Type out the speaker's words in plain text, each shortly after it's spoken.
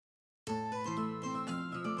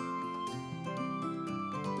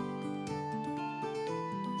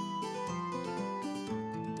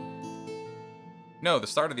No, the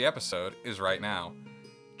start of the episode is right now.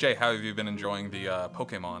 Jay, how have you been enjoying the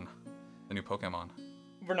Pokemon? The new Pokemon?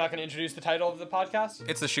 We're not going to introduce the title of the podcast?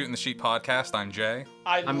 It's the Shootin' the Sheet podcast. I'm Jay.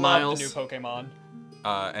 I'm love Miles. the new Pokemon.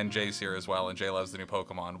 And Jay's here as well, and Jay loves the new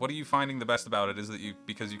Pokemon. What are you finding the best about it? Is that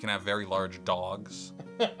because you can have very large dogs?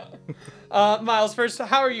 Miles, first,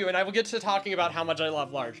 how are you? And I will get to talking about how much I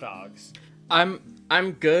love large dogs.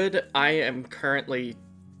 I'm good. I am currently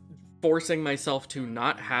forcing myself to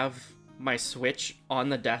not have my Switch on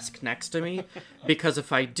the desk next to me, because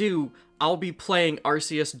if I do, I'll be playing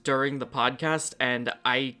Arceus during the podcast, and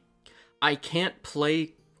I can't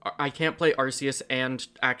play Arceus and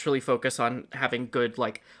actually focus on having good,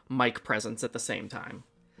 like, mic presence at the same time.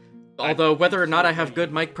 Although whether or not I have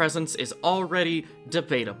good mic presence is already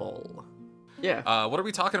debatable. Yeah. What are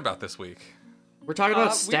we talking about this week? We're talking about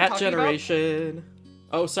we're stat talking generation.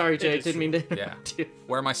 Oh, sorry, Jay. is Didn't mean to. Yeah.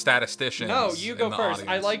 Where are my statisticians? No, you go in the first. I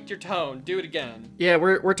audience? liked your tone. Do it again. Yeah,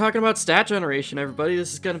 we're talking about stat generation, everybody.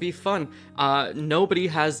 This is gonna be fun. Nobody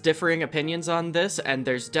has differing opinions on this, and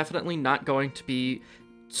there's definitely not going to be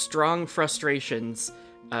strong frustrations,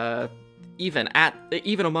 even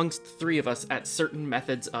amongst the three of us at certain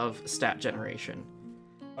methods of stat generation.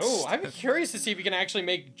 Oh, I'm curious to see if we can actually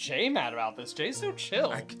make Jay mad about this. Jay's so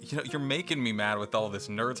chill. You're making me mad with all this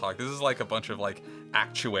nerd talk. This is like a bunch of like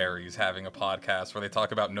actuaries having a podcast where they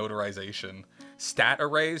talk about notarization, stat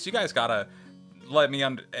arrays. You guys gotta let me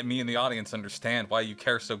and the audience understand why you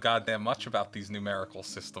care so goddamn much about these numerical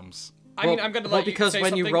systems. I mean, I'm going to let you because say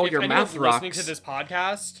when you something. roll If your anyone's math listening rocks- to this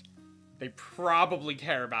podcast, they probably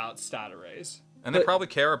care about stat arrays. And they But- probably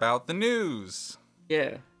care about the news.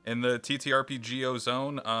 Yeah. In the TTRPGO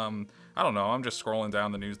zone, I don't know, I'm just scrolling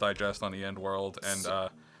down the news digest on the End World, and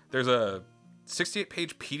there's a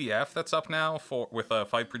 68-page PDF that's up now with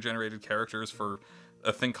 5 pre-generated characters for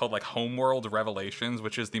a thing called like Homeworld Revelations,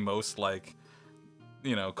 which is the most like,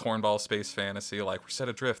 cornball space fantasy, like we're set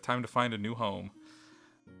adrift, time to find a new home.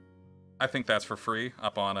 I think that's for free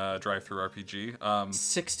up on Drive-Thru RPG.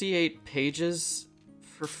 68 pages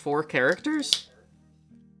for 4 characters?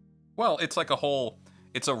 Well, it's like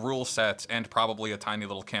it's a rule set and probably a tiny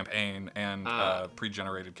little campaign and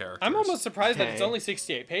pre-generated characters. I'm almost surprised that it's Okay. only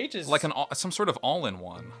 68 pages. like some sort of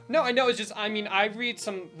all-in-one. No, I know. It's just, I read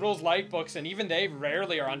some rules light books, and even they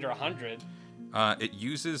rarely are under 100. It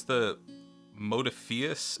uses the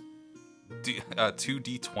Modiphius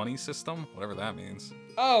 2D20 system, whatever that means.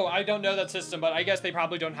 Oh, I don't know that system, but I guess they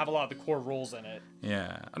probably don't have a lot of the core rules in it.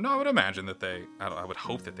 Yeah. No, I would imagine that I would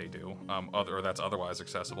hope that they do, or that's otherwise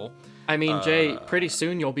accessible. I mean, Jay, pretty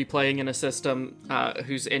soon you'll be playing in a system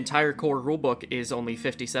whose entire core rulebook is only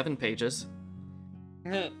 57 pages.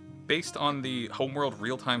 Based on the Homeworld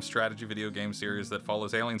real-time strategy video game series that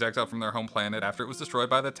follows aliens exiled from their home planet after it was destroyed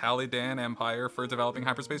by the Talidan Empire for developing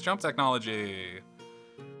hyperspace jump technology.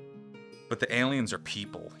 But the aliens are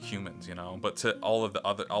people, humans, But to all of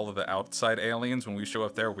the outside aliens, when we show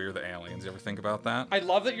up there, we're the aliens. You ever think about that? I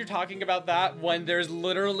love that you're talking about that when there's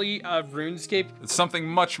literally a RuneScape. It's something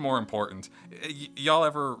much more important. Y'all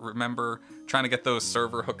ever remember trying to get those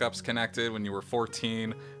server hookups connected when you were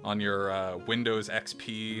 14 on your Windows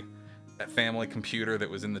XP, that family computer that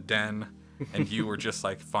was in the den, and you were just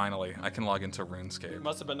like, finally, I can log into RuneScape. It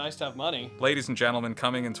must have been nice to have money. Ladies and gentlemen,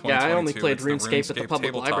 coming in 2022, Yeah, I only played it's the RuneScape at the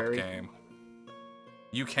public tabletop library. game.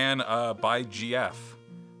 You can buy GF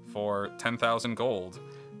for 10,000 gold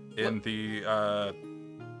in the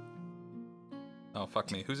oh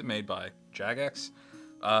fuck me, who's it made by? Jagex?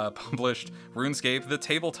 Published RuneScape, the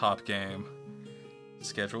tabletop game,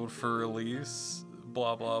 scheduled for release.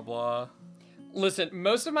 Blah blah blah. Listen,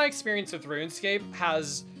 most of my experience with RuneScape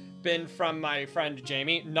has been from my friend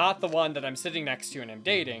Jamie, not the one that I'm sitting next to and I'm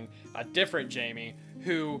dating, a different Jamie,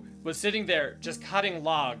 who was sitting there just cutting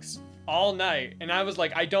logs all night, and I was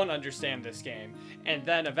like, I don't understand this game. And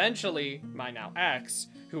then eventually, my now ex,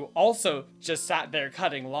 who also just sat there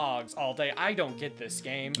cutting logs all day, I don't get this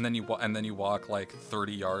game. And then you walk like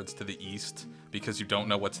 30 yards to the east because you don't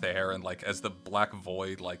know what's there, and like as the black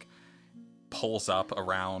void like pulls up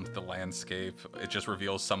around the landscape, it just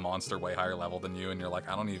reveals some monster way higher level than you, and you're like,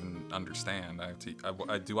 I don't even understand.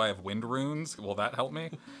 Do I have wind runes? Will that help me?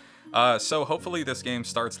 So hopefully this game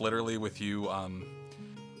starts literally with you.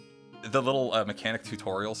 The little mechanic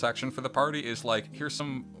tutorial section for the party is like, here's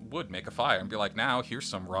some wood, make a fire, and be like, now here's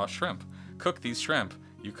some raw shrimp. Cook these shrimp.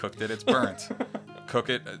 You cooked it, it's burnt. Cook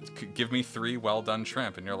it, give me 3 well-done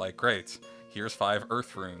shrimp. And you're like, great, here's 5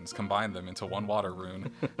 earth runes. Combine them into 1 water rune.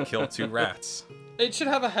 Kill 2 rats. It should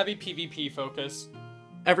have a heavy PvP focus.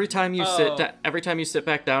 Every time you sit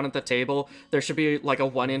back down at the table, there should be like a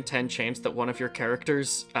 1 in 10 chance that one of your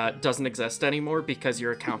characters doesn't exist anymore because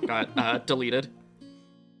your account got deleted.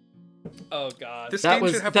 Oh god. This That game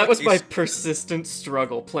was should have, that like, was a my persistent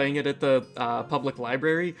struggle playing it at the public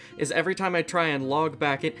library. Is every time I try and log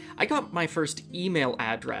back in, I got my first email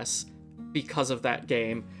address because of that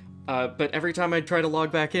game. But every time I'd try to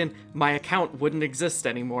log back in, my account wouldn't exist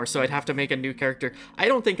anymore, so I'd have to make a new character. I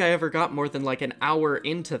don't think I ever got more than like an hour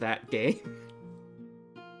into that game.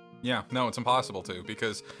 Yeah, no, it's impossible to,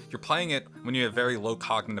 because you're playing it when you have very low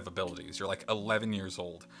cognitive abilities. You're like 11 years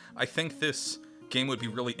old. I think this game would be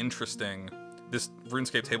really interesting, this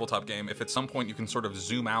RuneScape tabletop game, if at some point you can sort of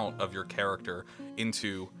zoom out of your character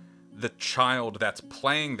into the child that's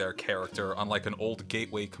playing their character on like an old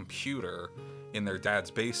gateway computer in their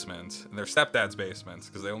dad's basement, in their stepdad's basement,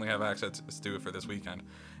 because they only have access to it for this weekend.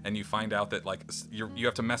 And you find out that like you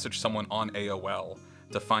have to message someone on AOL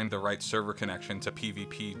to find the right server connection to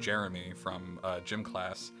PvP Jeremy from gym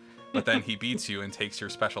class. But then he beats you and takes your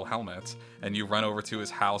special helmet, and you run over to his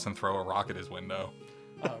house and throw a rock at his window.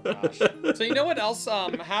 Oh gosh. So you know what else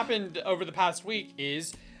happened over the past week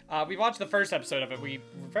is we watched the first episode of it. We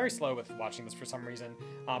were very slow with watching this for some reason,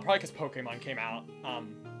 probably because Pokemon came out.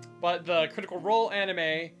 But the Critical Role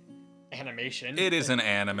animation. It is an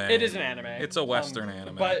anime. It is an anime. It's a Western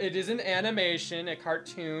anime. But it is an animation, a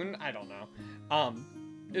cartoon. I don't know.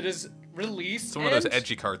 It is released. It's one of those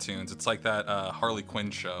edgy cartoons. It's like that Harley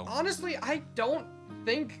Quinn show. Honestly, I don't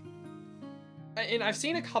think. And I've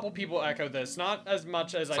seen a couple people echo this, not as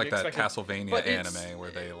much as I expected. It's like that Castlevania anime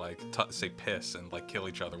where they like say piss and like kill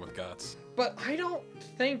each other with guts. But I don't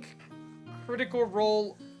think Critical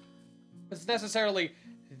Role was necessarily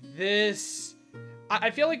this. I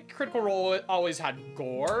feel like Critical Role always had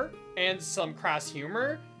gore and some crass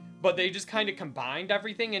humor, but they just kind of combined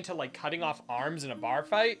everything into like cutting off arms in a bar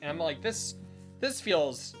fight, and I'm like, this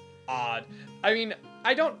feels odd. I mean,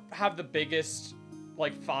 I don't have the biggest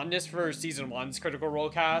like fondness for season 1's Critical Role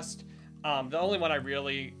cast. The only one I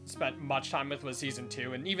really spent much time with was season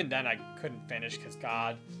 2, and even then I couldn't finish because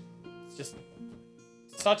God, it's just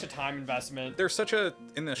such a time investment.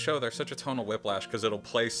 In this show, there's such a tonal whiplash because it'll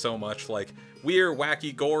play so much like we're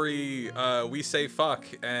wacky, gory, we say fuck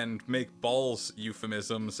and make balls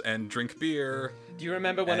euphemisms and drink beer. Do you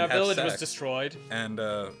remember when our village was destroyed? And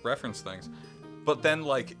reference things. But then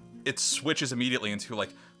like it switches immediately into like,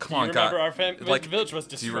 come on, guys. Like, village was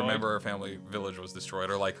destroyed. Do you remember our family village was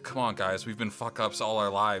destroyed? Or like, come on, guys, we've been fuck ups all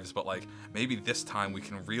our lives, but like maybe this time we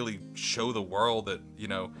can really show the world that, you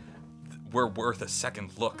know, we're worth a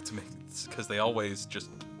second look to make, because they always just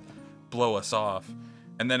blow us off.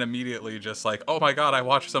 And then immediately just like, oh my god, I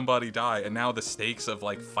watched somebody die, and now the stakes of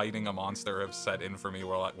like fighting a monster have set in for me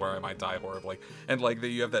where I might die horribly. And like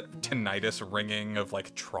you have that tinnitus ringing of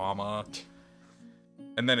like trauma.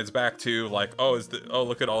 And then it's back to like, oh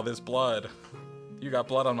look at all this blood. You got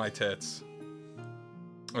blood on my tits.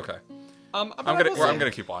 Okay. I'm gonna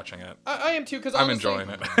keep watching it. I am too, because I'm enjoying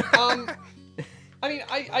it. I mean,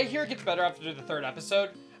 I hear it gets better after the third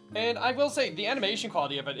episode, and I will say the animation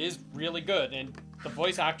quality of it is really good, and the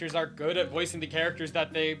voice actors are good at voicing the characters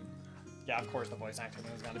that they. Yeah, of course the voice acting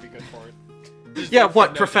has got to be good for it. Yeah,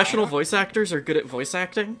 what, professional voice actors are good at voice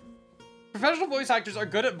acting? Professional voice actors are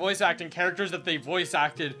good at voice acting characters that they voice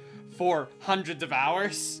acted for hundreds of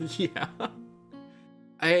hours. Yeah.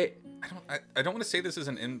 I don't want to say this is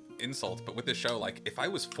an insult, but with this show, like, if I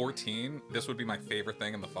was 14, this would be my favorite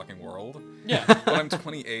thing in the fucking world. Yeah. But I'm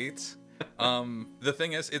 28. The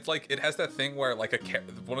thing is, it's like, it has that thing where, like,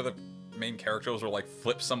 one of the main characters will, like,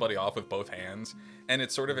 flip somebody off with both hands, and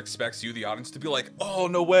it sort of expects you, the audience, to be like, oh,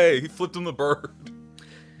 no way, he flipped him the bird.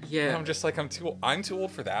 Yeah. And I'm just like, I'm too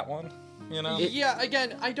old for that one, you know? Yeah,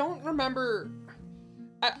 again, I don't remember...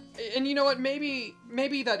 and you know what, maybe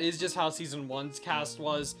that is just how season 1's cast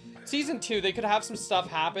was. Season 2, they could have some stuff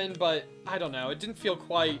happen, but I don't know, it didn't feel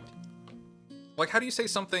quite... Like, how do you say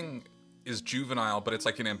something is juvenile, but it's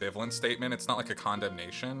like an ambivalent statement? It's not like a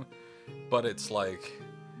condemnation, but it's like,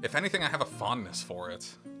 if anything, I have a fondness for it.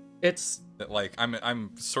 It's... That, like,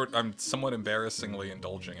 I'm somewhat embarrassingly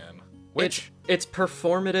indulging in. Which... It's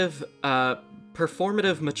performative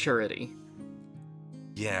maturity.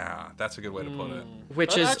 Yeah, that's a good way to put it.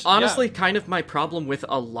 Which is actually, honestly kind of my problem with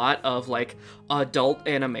a lot of, like, adult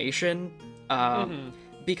animation.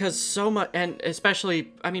 Because so much, and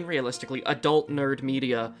especially, I mean, realistically, adult nerd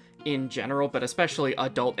media in general, but especially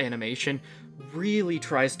adult animation, really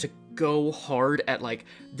tries to go hard at, like,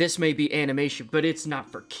 this may be animation, but it's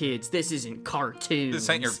not for kids. This isn't cartoons. This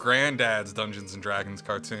ain't your granddad's Dungeons & Dragons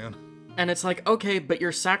cartoon. And it's like, okay, but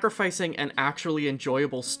you're sacrificing an actually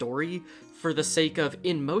enjoyable story for the sake of,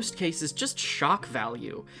 in most cases, just shock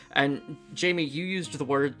value. And Jamie, you used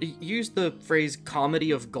the phrase comedy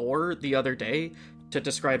of gore the other day to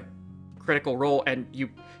describe Critical Role, and you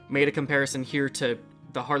made a comparison here to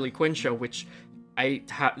the Harley Quinn show, which I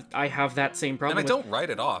have that same problem And I with. don't write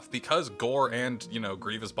it off because gore and,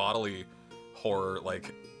 grievous bodily horror,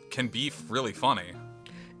 like, can be really funny.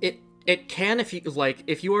 It can,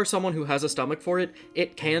 if you are someone who has a stomach for it,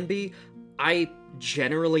 it can be. I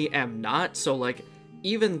generally am not, so, like,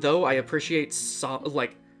 even though I appreciate,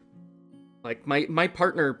 my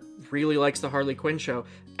partner really likes the Harley Quinn show,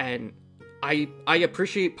 and I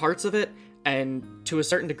appreciate parts of it, and to a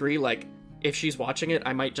certain degree, like, if she's watching it,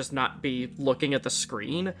 I might just not be looking at the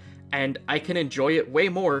screen, and I can enjoy it way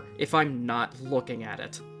more if I'm not looking at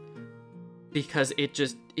it. Because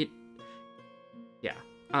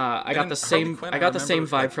I got the same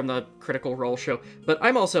vibe from the Critical Role show, but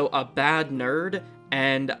I'm also a bad nerd,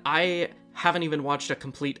 and I haven't even watched a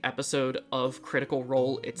complete episode of Critical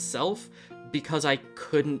Role itself because I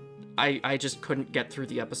just couldn't get through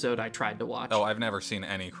the episode I tried to watch. Oh, I've never seen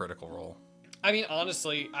any Critical Role. I mean,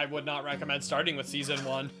 honestly, I would not recommend starting with season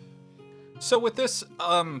 1. So with this,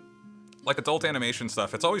 like, adult animation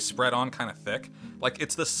stuff, it's always spread on kind of thick. Like,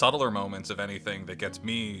 it's the subtler moments of anything that gets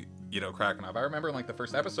me, cracking up. I remember in, like, the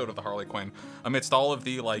first episode of the Harley Quinn, amidst all of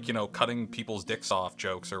the, like, cutting people's dicks off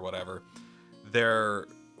jokes or whatever, there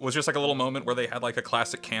was just, like, a little moment where they had, like, a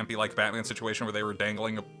classic campy, like, Batman situation where they were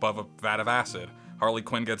dangling above a vat of acid. Harley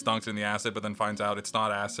Quinn gets dunked in the acid, but then finds out it's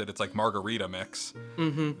not acid, it's, like, margarita mix.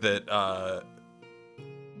 Mm-hmm. That,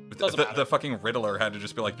 the fucking Riddler had to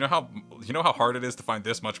just be like, you know how hard it is to find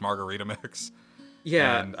this much margarita mix?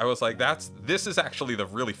 Yeah. And I was like, this is actually the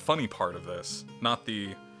really funny part of this, not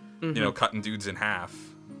the, cutting dudes in half.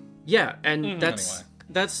 Yeah, and that's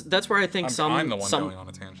where I think I'm the one going on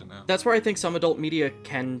a tangent now. That's where I think some adult media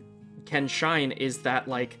can shine, is that,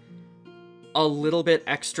 like, a little bit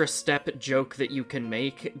extra step joke that you can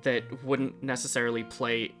make that wouldn't necessarily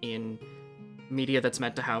play in media that's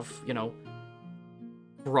meant to have,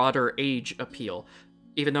 broader age appeal.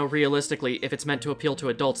 Even though realistically, if it's meant to appeal to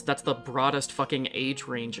adults, that's the broadest fucking age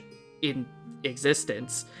range in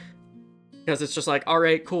existence. Because it's just like,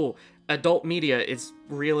 alright, cool. Adult media is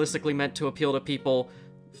realistically meant to appeal to people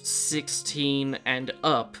 16 and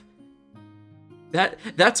up.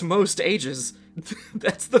 That's most ages.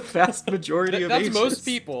 That's the vast majority of ages. That's most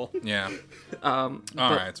people. Yeah.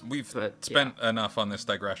 Alright, we've spent enough on this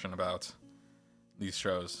digression about these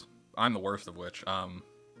shows. I'm the worst of which.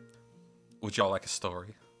 Would y'all like a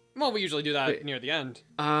story? Well, we usually do that near the end.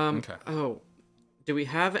 Okay. Oh, do we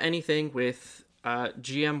have anything with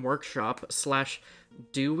GM Workshop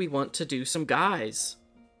 / do we want to do some guys?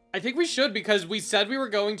 I think we should, because we said we were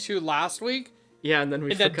going to last week. Yeah, and then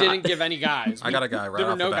we forgot. That didn't give any guys. I got a guy right there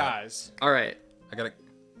off were no the bat. guys. All right. I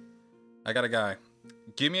got a guy.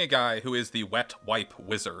 Give me a guy who is the wet wipe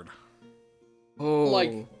wizard. Oh.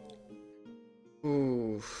 Like.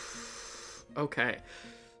 Ooh. Okay.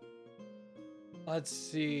 Let's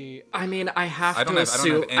see. I mean, I have to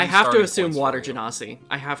assume Water Genasi.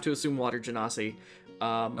 I have to assume Water Genasi.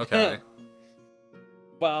 Okay.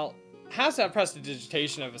 Well, has to have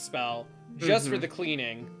prestidigitation of a spell just for the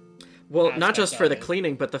cleaning. Well, not just for the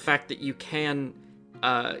cleaning, but the fact that you can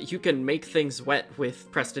make things wet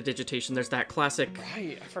with prestidigitation. There's that classic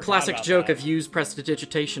joke of use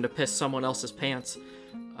prestidigitation to piss someone else's pants.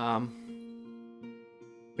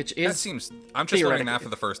 Which is I'm just learning that for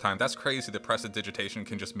the first time. That's crazy that prestidigitation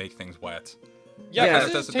can just make things wet. Yeah,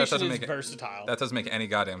 prestidigitation is versatile. That doesn't make any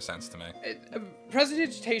goddamn sense to me.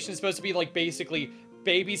 Prestidigitation is supposed to be, like, basically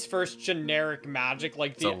baby's first generic magic.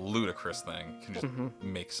 Like, it's a ludicrous thing. Can just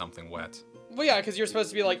make something wet. Well, yeah, because you're supposed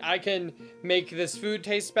to be like, I can make this food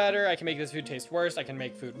taste better, I can make this food taste worse, I can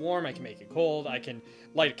make food warm, I can make it cold, I can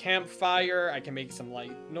light a campfire, I can make some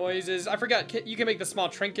light noises. I forgot, you can make the small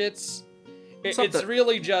trinkets. It's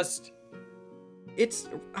really just.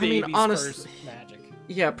 Honestly, first magic.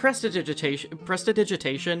 Yeah,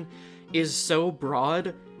 prestidigitation is so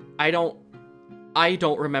broad. I don't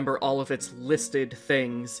remember all of its listed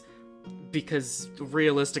things, because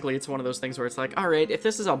realistically, it's one of those things where it's like, all right, if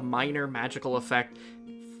this is a minor magical effect,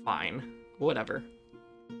 fine, whatever.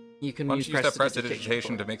 You can use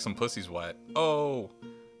prestidigitation to make some pussies wet. Oh,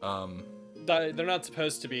 They're not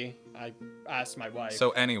supposed to be. I asked my wife.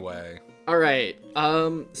 So anyway. All right.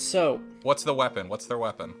 So. What's the weapon? What's their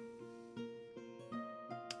weapon?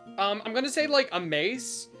 I'm gonna say, like, a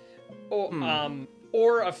mace,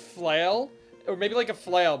 or a flail, or maybe like a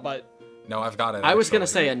flail, but. No, I've got it. I was gonna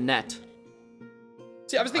say a net.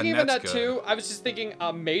 See, I was thinking of a net too. I was just thinking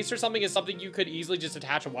a mace or something is something you could easily just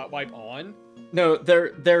attach a wet wipe on. No,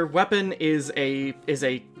 their weapon is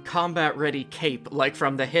a combat ready cape, like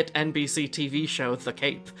from the hit NBC TV show The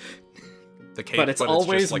Cape. The cape, but it's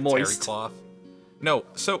always just like moist. terry cloth. No,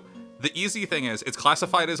 so the easy thing is it's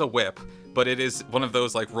classified as a whip, but it is one of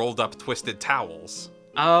those like rolled up twisted towels.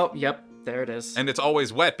 Oh, yep. There it is. And it's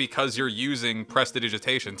always wet because you're using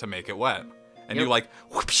prestidigitation to make it wet. And you like,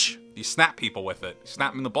 whoosh, you snap people with it. You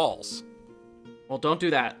snap them in the balls. Well, don't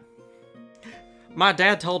do that. My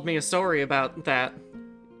dad told me a story about that.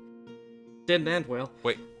 Didn't end well.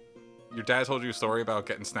 Wait, your dad told you a story about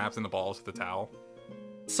getting snapped in the balls with a towel?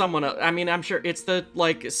 Someone, I mean, I'm sure it's the,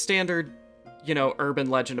 like, standard, you know, urban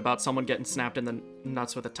legend about someone getting snapped in the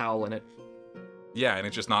nuts with a towel in it. Yeah, and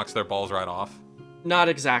it just knocks their balls right off. Not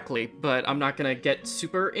exactly, but I'm not gonna get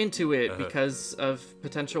super into it because of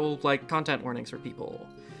potential, like, content warnings for people.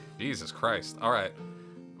 Jesus Christ. All right.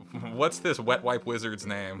 What's this wet wipe wizard's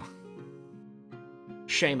name?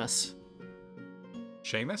 Seamus.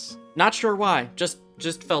 Seamus? Not sure why. Just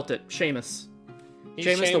felt it. Seamus. He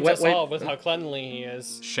Seamus shames the wet us wipe. all with how cleanly he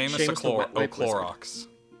is. Seamus Seamus the wet wipe wizard. O'Clorox.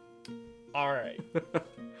 All right.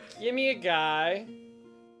 Give me a guy.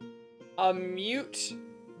 A mute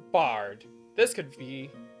bard. This could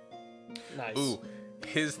be nice. Ooh,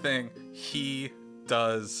 his thing, he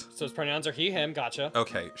does... So his pronouns are he, him. Gotcha.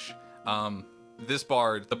 Okay. This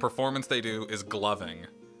bard, the performance they do is gloving.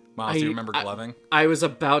 Miles, do you remember gloving? I was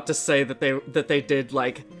about to say that they did,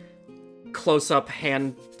 like, close-up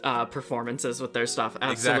hand performances with their stuff.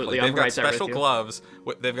 Absolutely, exactly. I'm They've got right there special with you. gloves.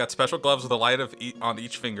 They've got special gloves with a light on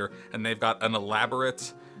each finger, and they've got an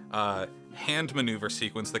elaborate hand maneuver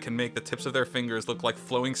sequence that can make the tips of their fingers look like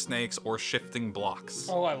flowing snakes or shifting blocks.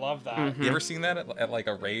 Oh, I love that. Mm-hmm. You ever seen that at like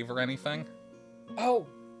a rave or anything? Oh,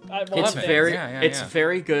 I love It's it. very, Yeah.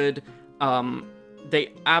 very good.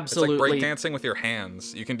 They absolutely. It's like breakdancing with your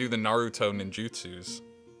hands. You can do the Naruto ninjutsus.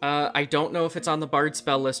 I don't know if it's on the Bard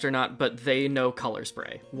spell list or not, but they know color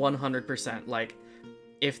spray 100%. Like,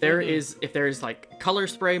 if there is like color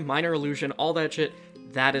spray, minor illusion, all that shit,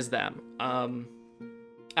 that is them.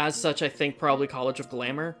 As such, I think probably College of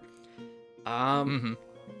Glamour. I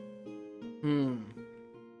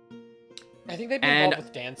think they'd be involved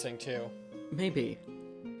with dancing too. Maybe.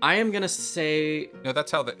 I am gonna say No,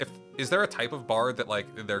 that's how is there a type of bard that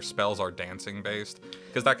like their spells are dancing based?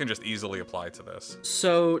 Because that can just easily apply to this.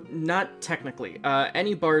 so. Not technically.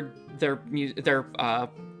 Any bard, their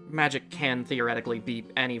magic can theoretically be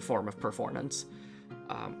any form of performance.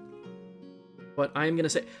 But I'm gonna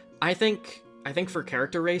say, I think for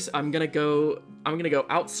character race, I'm gonna go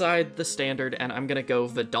outside the standard, and I'm gonna go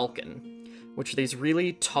Vidalcan, which are these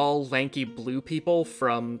really tall, lanky blue people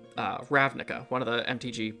from Ravnica, one of the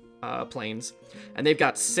MTG planes, and they've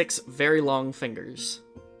got 6 very long fingers.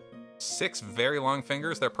 6 very long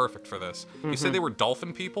fingers. They're perfect for this. You said they were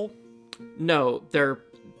dolphin people? No, they're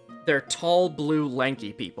tall, blue,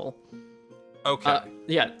 lanky people. Okay.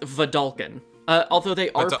 Yeah, Vidalcan. Although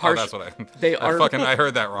they are Oh, that's what I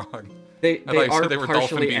heard that wrong. They I thought you are said they were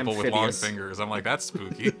dolphin partially people with long amphibious. fingers. I'm like, that's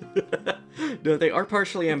spooky. No, they are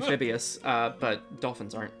partially amphibious, but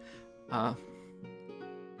dolphins aren't.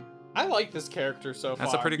 I like this character so far.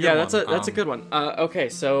 That's a pretty good one. Yeah, that's a good one. Okay,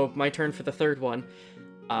 so my turn for the third one.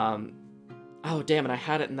 Oh damn it, I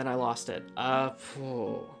had it and then I lost it. Gotta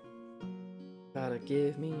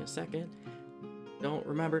give me a second. Don't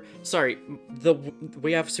remember. Sorry,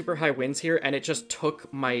 we have super high winds here, and it just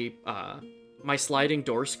took my my sliding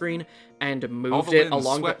door screen and moved it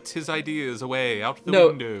along. Swept his ideas away out the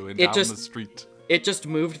window and down the street. It just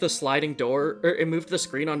moved the sliding door, or it moved the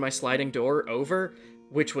screen on my sliding door over,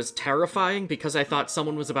 which was terrifying because I thought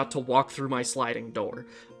someone was about to walk through my sliding door.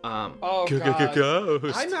 Oh god.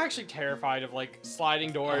 Ghost. I'm actually terrified of like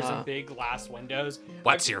sliding doors and big glass windows.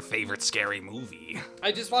 What's your favorite scary movie?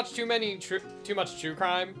 I just watched too much true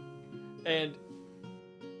crime, and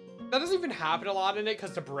that doesn't even happen a lot in it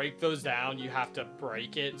because to break those down, you have to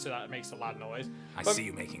break it, so that makes a lot of noise. I see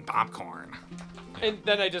you making popcorn. And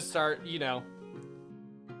then I just start,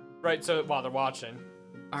 right. So while they're watching,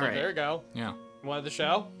 All so right. there you go. Yeah. Wanted the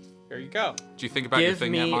show? Here you go. Do you think about your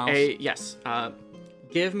thing yet, Miles?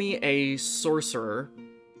 Give me a sorcerer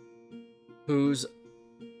who's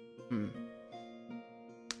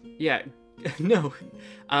no.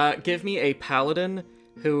 Give me a paladin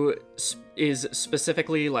who is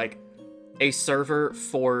specifically like a server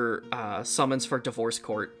for summons for divorce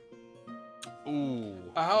court. Ooh.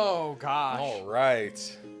 Oh gosh. All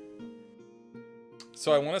right.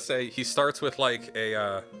 So I want to say he starts with like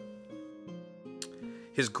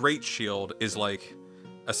his great shield is like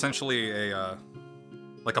essentially a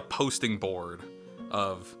posting board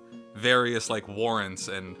of various like warrants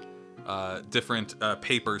and different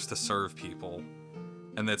papers to serve people,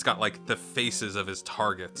 and it's got like the faces of his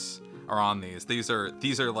targets are on these. These are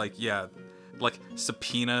like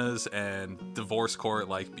subpoenas and divorce court,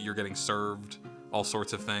 like you're getting served all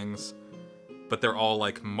sorts of things. But they're all,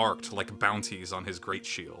 like, marked like bounties on his great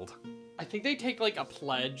shield. I think they take, like, a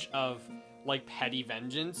pledge of, like, petty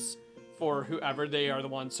vengeance for whoever they are the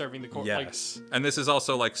ones serving the court. Yes. Like, and this is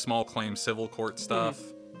also, like, small claim civil court stuff.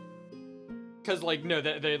 Because, like, no,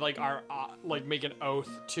 they like, are, like, make an oath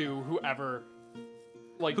to whoever,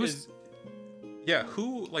 like, is... Yeah,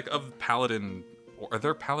 who, like, of paladin... Are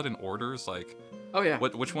there paladin orders? Like... Oh, yeah.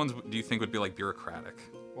 Which ones do you think would be, like, bureaucratic?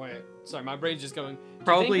 Wait, sorry, my brain's just going...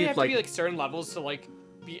 Probably, do you think they have like... to be, like, certain levels to, like,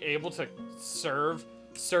 be able to serve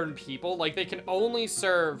certain people? Like, they can only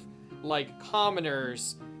serve, like,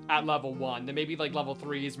 commoners at level 1. Then maybe, like, level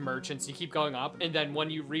 3 is merchants. You keep going up, and then when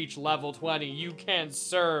you reach level 20, you can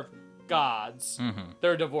serve gods. Mm-hmm.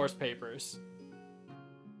 They're divorce papers.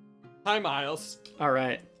 Hi, Miles. All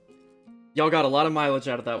right. Y'all got a lot of mileage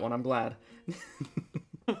out of that one. I'm glad.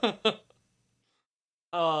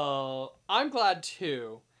 Oh, I'm glad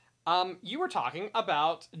too. You were talking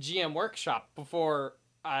about GM Workshop before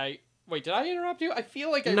I... Wait, did I interrupt you? I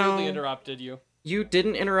feel like I really interrupted you. You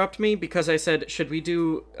didn't interrupt me because I said, should we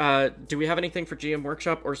do we have anything for GM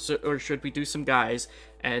Workshop or should we do some guys?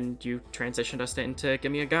 And you transitioned us into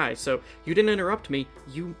give me a guy. So you didn't interrupt me.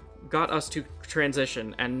 You got us to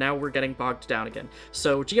transition, and now we're getting bogged down again.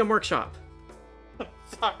 So GM Workshop.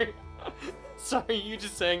 Sorry, you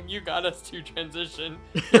just saying you got us to transition.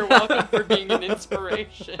 You're welcome for being an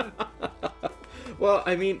inspiration. Well,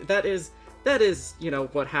 I mean, that is,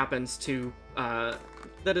 what happens to,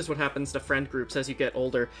 that is what happens to friend groups as you get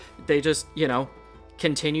older. They just,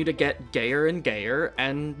 continue to get gayer and gayer,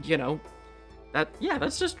 and,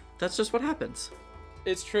 that's just what happens.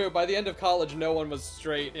 It's true. By the end of college, no one was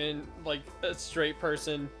straight in, like, a straight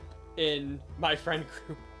person in my friend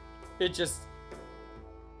group. It just...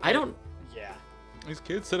 Yeah. These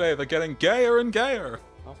kids today, they're getting gayer and gayer.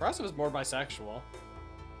 Well, for us, it was more bisexual.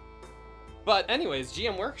 But anyways,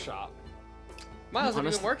 GM Workshop. Miles, have you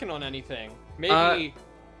been working on anything? Maybe...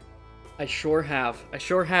 I sure have.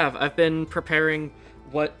 I've been preparing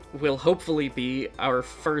what will hopefully be our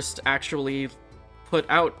first actually put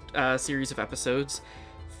out series of episodes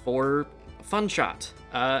for Fun Shot.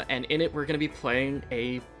 And in it, we're going to be playing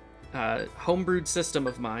a homebrewed system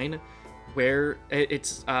of mine where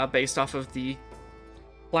it's based off of the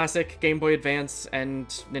classic Game Boy Advance and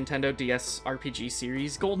Nintendo DS RPG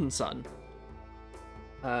series Golden Sun.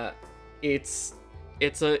 It's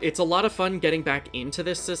a lot of fun getting back into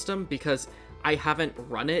this system because I haven't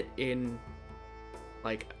run it in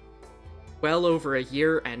like well over a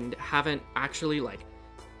year and haven't actually like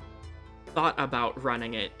thought about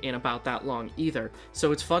running it in about that long either.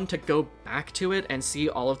 So it's fun to go back to it and see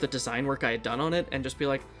all of the design work I had done on it and just be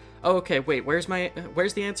like, oh, okay, wait, where's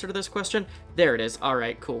the answer to this question? There it is. All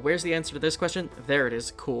right, cool. Where's the answer to this question? There it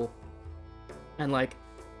is. Cool. And like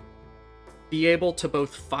be able to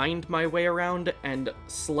both find my way around and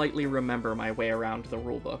slightly remember my way around the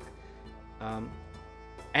rulebook.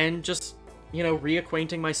 And just,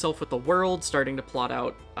 reacquainting myself with the world, starting to plot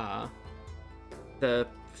out the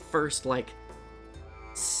first, like,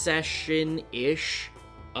 session-ish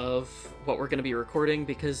of what we're going to be recording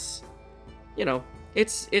because,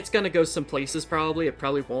 it's going to go some places probably. It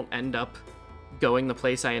probably won't end up going the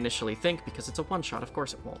place I initially think because it's a one-shot. Of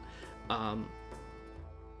course it won't.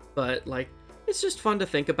 But, like, it's just fun to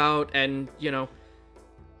think about, and,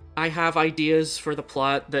 I have ideas for the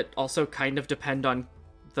plot that also kind of depend on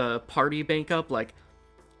the party makeup. Like,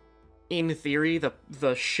 in theory,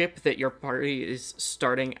 the ship that your party is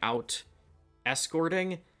starting out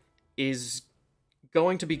escorting is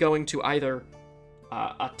going to be going to either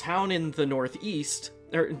a town in the northeast,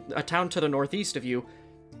 or a town to the northeast of you,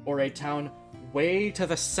 or a town way to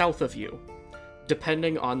the south of you,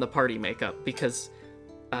 depending on the party makeup, because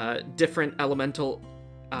different elemental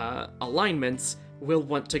alignments will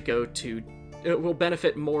want to go to... will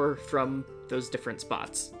benefit more from those different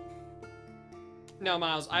spots. Now,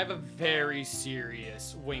 Miles, I have a very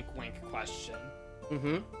serious wink-wink question.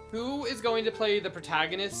 Mm-hmm. Who is going to play the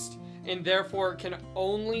protagonist and therefore can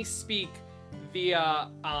only speak via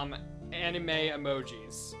anime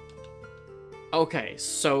emojis? Okay,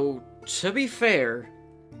 so to be fair,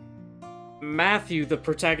 Matthew, the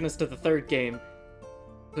protagonist of the third game,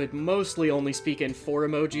 could mostly only speak in 4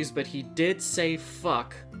 emojis, but he did say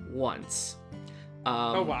fuck once.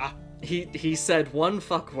 Oh, wow. He said one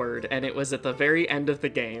fuck word, and it was at the very end of the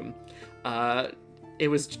game. It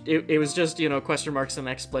was just, question marks and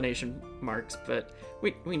exclamation marks, but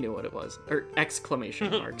we knew what it was. Or exclamation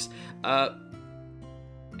marks.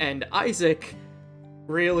 And Isaac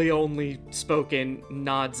really only spoke in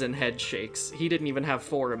nods and head shakes. He didn't even have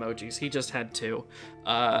 4 emojis, he just had 2.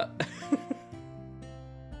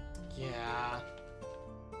 Yeah.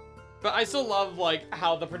 But I still love, like,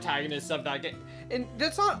 how the protagonists of that game... And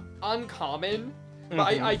that's not uncommon, but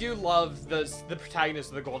I do love the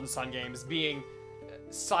protagonists of the Golden Sun games being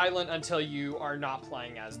silent until you are not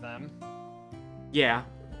playing as them. Yeah.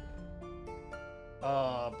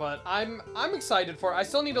 But I'm excited for it. I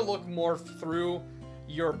still need to look more through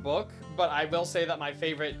your book, but I will say that my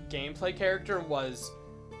favorite gameplay character was...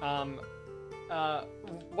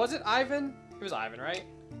 was it Ivan? It was Ivan, right?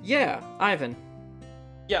 Yeah, Ivan.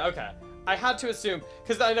 Yeah, okay. I had to assume,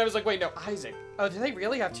 because I was like, wait, no, Isaac. Oh, do they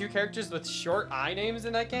really have two characters with short I names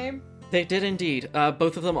in that game? They did indeed.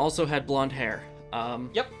 Both of them also had blonde hair.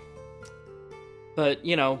 Yep. But,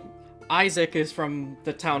 you know, Isaac is from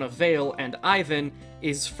the town of Vale, and Ivan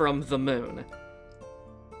is from the moon.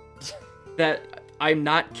 That, I'm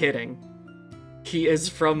not kidding. He is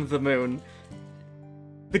from the moon.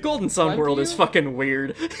 The Golden Sun world is fucking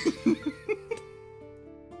weird.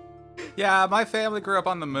 Yeah, my family grew up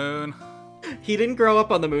on the moon. He didn't grow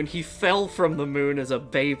up on the moon, he fell from the moon as a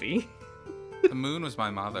baby. The moon was my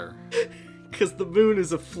mother. Because the moon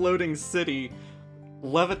is a floating city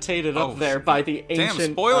levitated up there by the ancient...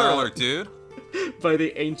 Damn, spoiler alert, dude. By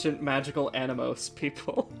the ancient magical Animos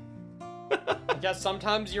people. I guess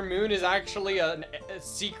sometimes your moon is actually a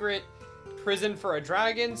secret prison for a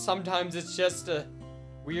dragon. Sometimes it's just a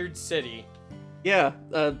weird city. Yeah,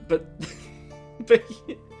 but... but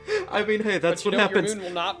I mean, hey, that's what happens. Your moon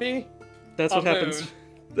will not be? That's what happens.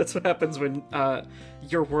 That's what happens when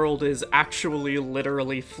your world is actually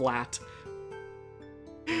literally flat.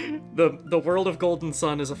 The world of Golden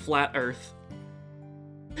Sun is a flat Earth.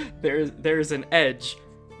 There's an edge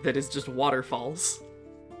that is just waterfalls.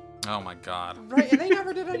 Oh my god. Right, and they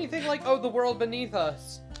never did anything like, the world beneath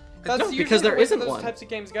us. That's no, because there isn't those types of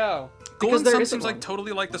games go. Golden Sun seems like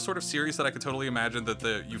totally like the sort of series that I could totally imagine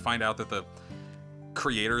that you find out that the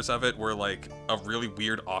creators of it were like a really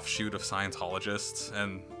weird offshoot of Scientologists,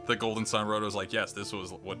 and the Golden Sun Road was like, yes, this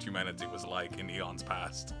was what humanity was like in eons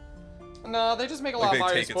past. No, they just make a lot of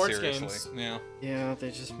Mario sports games. Yeah, they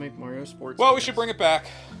just make Mario sports games. We should bring it back.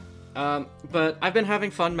 But I've been having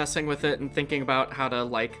fun messing with it and thinking about how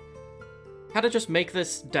to just make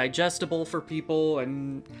this digestible for people,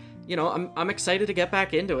 and you know, I'm excited to get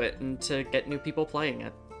back into it and to get new people playing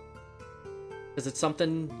it. Because it's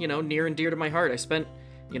something, you know, near and dear to my heart. I spent,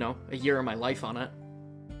 you know, a year of my life on it.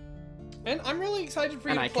 And I'm really excited for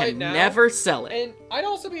you to play it now. And I can never sell it. And I'd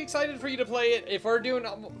also be excited for you to play it if we're doing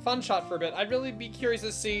a fun shot for a bit. I'd really be curious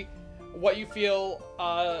to see what you feel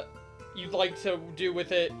you'd like to do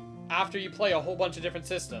with it after you play a whole bunch of different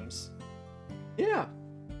systems. Yeah.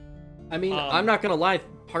 I mean, I'm not gonna lie,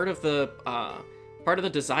 part of the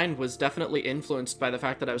design was definitely influenced by the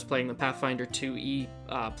fact that I was playing the Pathfinder 2e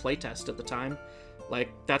playtest at the time. Like,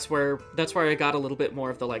 that's where I got a little bit more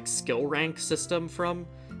of the, like, skill rank system from,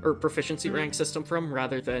 or proficiency rank system from,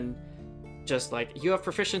 rather than just, like, you have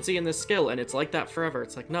proficiency in this skill, and it's like that forever.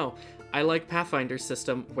 It's like, no, I like Pathfinder's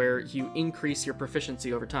system where you increase your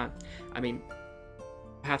proficiency over time. I mean,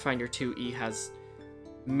 Pathfinder 2e has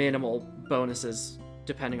minimal bonuses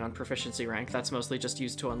depending on proficiency rank. That's mostly just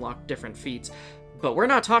used to unlock different feats. But we're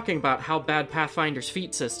not talking about how bad Pathfinder's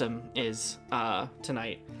feat system is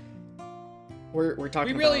tonight. We're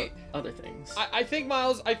talking about other things. I think,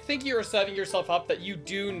 Miles, you're setting yourself up that you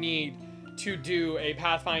do need to do a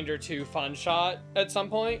Pathfinder 2 fun shot at some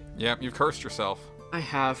point. Yep, you've cursed yourself. I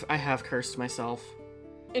have cursed myself.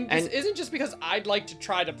 And this isn't just because I'd like to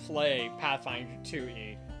try to play Pathfinder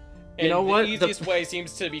 2e. And you know what? The easiest way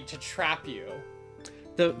seems to be to trap you.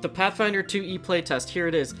 The Pathfinder 2e playtest, here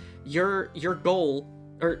it is. Your goal,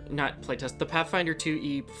 or not playtest, the Pathfinder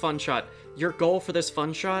 2e fun shot. Your goal for this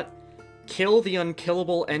fun shot: kill the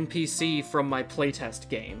unkillable NPC from my playtest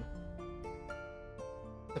game.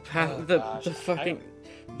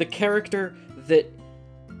 The character that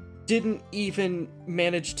didn't even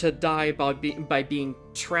manage to die by being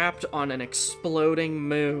trapped on an exploding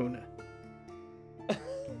moon.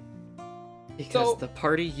 Because the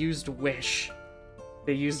party used Wish.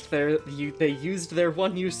 They used their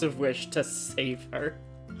one use of Wish to save her.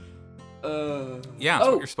 Yeah, that's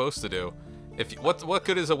what you're supposed to do. What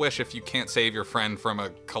good is a wish if you can't save your friend from a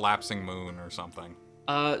collapsing moon or something?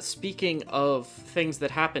 Speaking of things that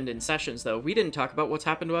happened in sessions, though, we didn't talk about what's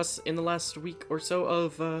happened to us in the last week or so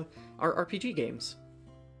of our RPG games.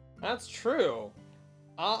 That's true.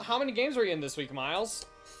 How many games were you in this week, Miles?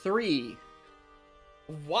 3.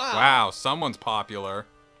 Wow, someone's popular.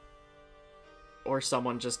 Or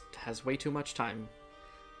someone just has way too much time.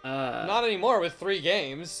 Not anymore with 3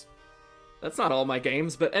 games. That's not all my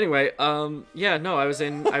games, but anyway, I was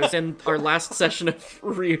in our last session of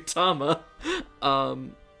Ryutama.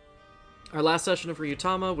 our last session of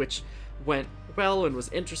Ryutama, which went well and was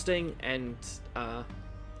interesting, and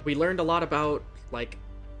we learned a lot about like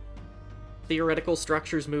theoretical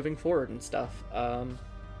structures moving forward and stuff.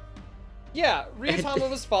 Yeah, Ryutama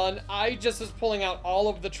was fun. I just was pulling out all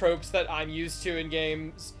of the tropes that I'm used to in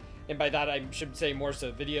games, and by that I should say more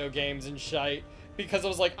so video games and shite, because I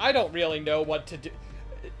was like, I don't really know what to do.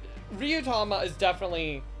 Ryutama is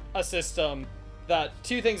definitely a system that,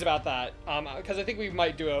 two things about that, because I think we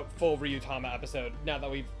might do a full Ryutama episode now that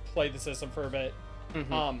we've played the system for a bit.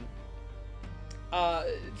 Mm-hmm. A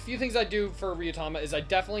few things I do for Ryutama is I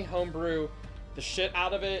definitely homebrew the shit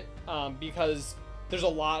out of it, because there's a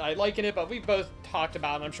lot I like in it, but we both talked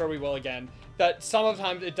about, and I'm sure we will again, that some of the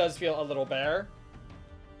times it does feel a little bare.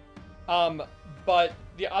 But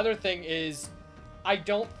the other thing is, I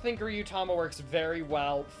don't think Ryutama works very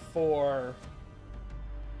well for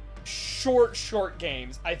short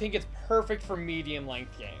games. I think it's perfect for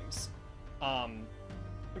medium-length games.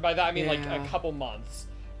 By that I mean like a couple months,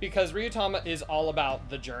 because Ryutama is all about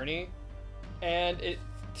the journey, and it,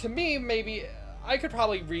 to me, maybe I could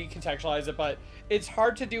probably recontextualize it, but it's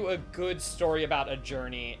hard to do a good story about a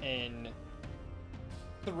journey in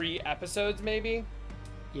 3 episodes, maybe.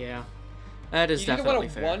 Yeah, that is definitely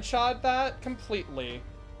fair. You want to one-shot that completely,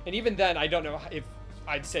 and even then, I don't know if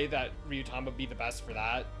I'd say that Ryutama would be the best for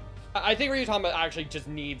that. I think Ryutama actually just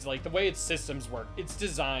needs, like, the way its systems work, it's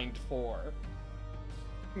designed for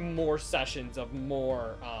more sessions of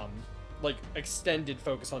more, like, extended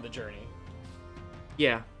focus on the journey.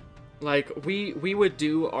 Yeah. Like, we would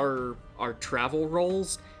do our travel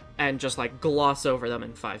rolls and just, like, gloss over them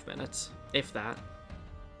in 5 minutes, if that.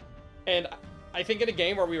 And I think in a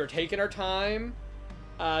game where we were taking our time,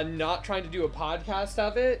 not trying to do a podcast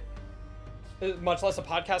of it, much less a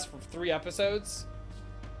podcast for 3 episodes,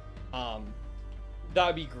 that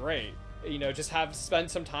would be great. You know, just spend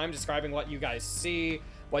some time describing what you guys see,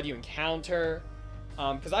 what you encounter,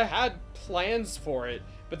 because I had plans for it,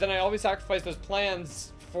 but then I always sacrificed those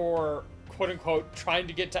plans for quote-unquote trying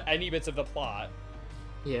to get to any bits of the plot.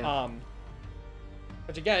 Yeah.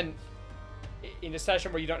 Which again, in a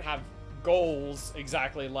session where you don't have goals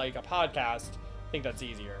exactly like a podcast, I think that's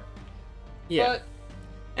easier. Yeah.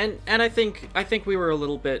 But, and I think we were a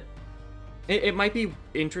little bit, it might be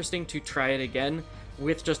interesting to try it again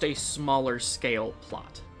with just a smaller scale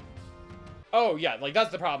plot. Oh yeah, like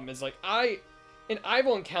that's the problem, is like I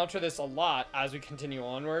will encounter this a lot as we continue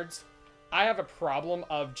onwards. I have a problem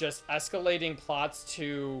of just escalating plots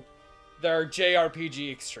to their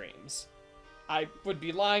JRPG extremes. I would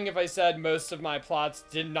be lying if I said most of my plots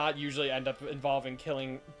did not usually end up involving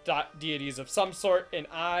killing deities of some sort, and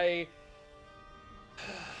I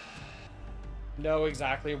know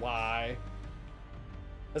exactly why.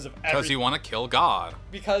 Because you want to kill God.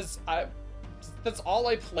 Because that's all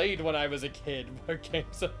I played when I was a kid, were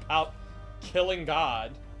games about killing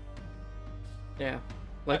God. Yeah.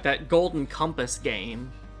 Like that Golden Compass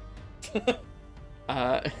game.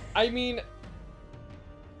 I mean,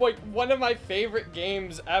 like, one of my favorite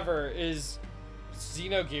games ever is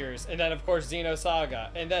Xenogears, and then of course Xenosaga,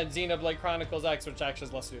 and then Xenoblade Chronicles X, which actually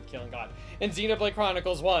has less to do with killing God, and Xenoblade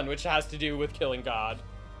Chronicles 1, which has to do with killing God.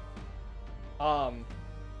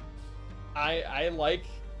 I like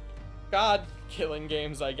God killing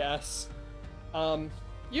games, I guess.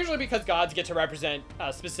 Usually because gods get to represent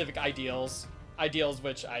specific ideals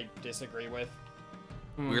which I disagree with.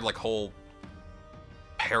 Weird, like, whole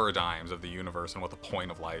paradigms of the universe and what the point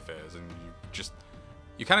of life is, and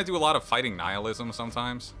you kind of do a lot of fighting nihilism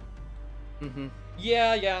sometimes. Mm-hmm.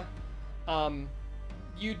 Yeah.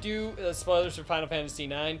 You do, spoilers for Final Fantasy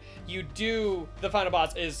IX, the final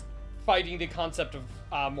boss is fighting the concept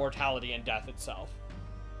of mortality and death itself.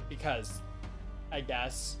 Because, I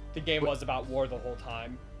guess, the game was about war the whole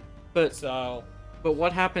time. But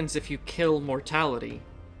what happens if you kill mortality?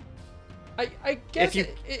 I guess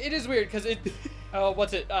it is weird, because it...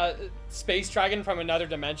 what's it? Space Dragon from another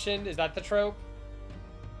dimension? Is that the trope?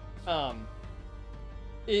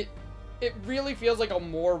 It really feels like a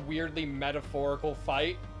more weirdly metaphorical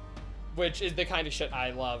fight, which is the kind of shit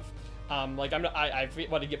I love. Like, I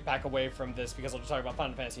want to get back away from this because I'll just talk about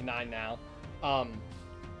Final Fantasy IX now.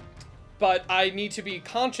 But I need to be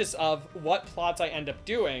conscious of what plots I end up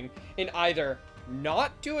doing, in either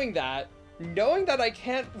not doing that, knowing that I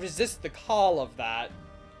can't resist the call of that,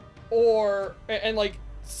 and like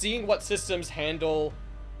seeing what systems handle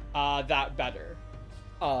that better.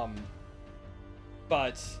 And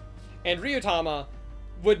Ryutama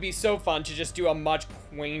would be so fun to just do a much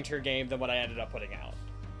quainter game than what I ended up putting out.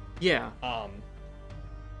 Yeah.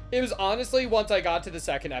 It was honestly, once I got to the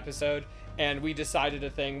second episode and we decided a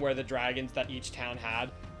thing where the dragons that each town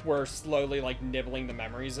had we're slowly like nibbling the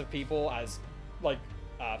memories of people as like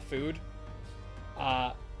food.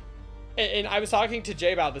 And I was talking to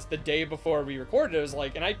Jay about this the day before we recorded. It was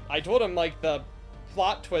like, and I told him like the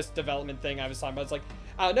plot twist development thing I was talking about. It's like,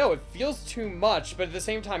 I don't know, it feels too much, but at the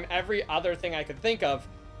same time, every other thing I could think of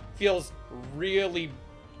feels really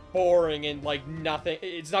boring and like nothing.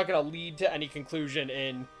 It's not going to lead to any conclusion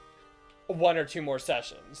in 1 or 2 more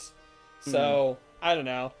sessions. So I don't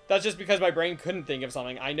know. That's just because my brain couldn't think of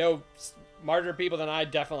something. I know smarter people than I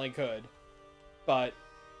definitely could, but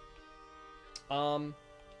so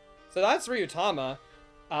that's Ryutama.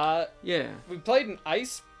 Yeah. We played an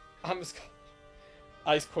Ice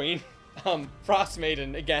Queen, Frost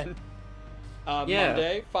Maiden again.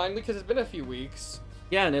 Monday, finally, because it's been a few weeks.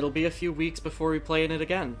 Yeah, and it'll be a few weeks before we play in it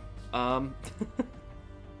again.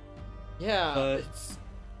 Yeah.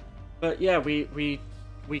 But yeah, we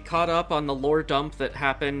caught up on the lore dump that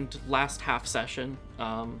happened last half session.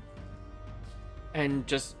 And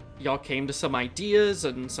just y'all came to some ideas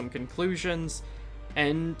and some conclusions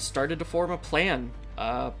and started to form a plan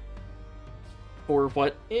for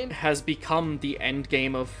what has become the end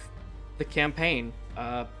game of the campaign.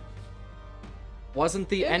 Wasn't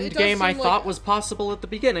the end game I thought was possible at the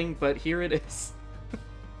beginning, but here it is.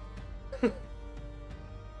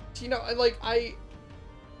 You know, like, I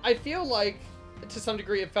feel like, to some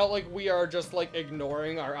degree, it felt like we are just, like,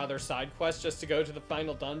 ignoring our other side quests just to go to the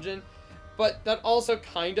final dungeon. But that also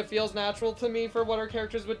kind of feels natural to me for what our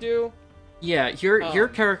characters would do. Yeah, your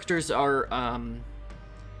characters are,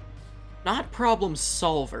 not problem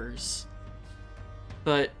solvers,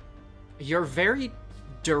 but you're very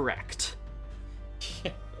direct.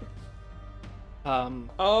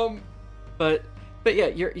 But yeah,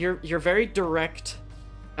 you're very direct,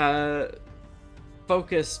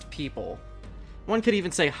 focused people. One could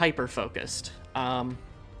even say hyper-focused. And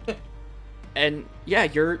yeah,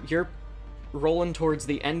 you're rolling towards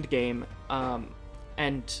the end game,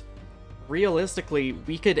 and realistically,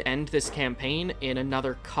 we could end this campaign in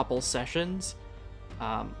another couple sessions.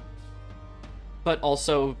 But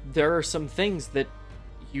also, there are some things that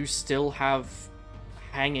you still have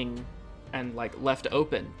hanging and, like, left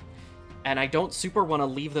open. And I don't super want to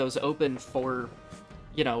leave those open for,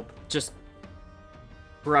 you know, just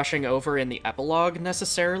brushing over in the epilogue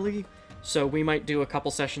necessarily. So we might do a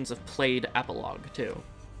couple sessions of played epilogue, too.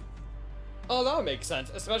 Oh, that would make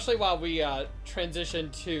sense. Especially while we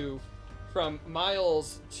transition from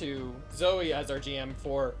Miles to Zoe as our GM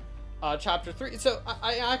for Chapter 3. So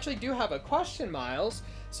I actually do have a question, Miles.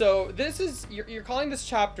 So this is, you're calling this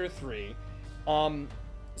Chapter 3.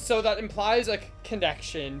 So that implies a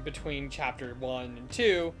connection between Chapter 1 and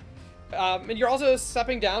 2. And you're also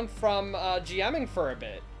stepping down from GMing for a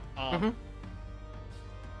bit. I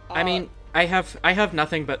mean, I have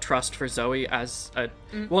nothing but trust for Zoe as a...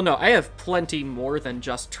 Well, no, I have plenty more than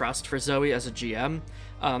just trust for Zoe as a GM.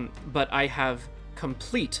 But I have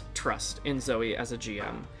complete trust in Zoe as a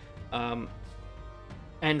GM.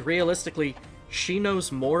 And realistically, she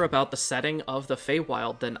knows more about the setting of the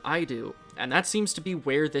Feywild than I do. And that seems to be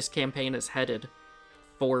where this campaign is headed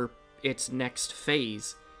for its next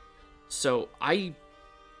phase. So I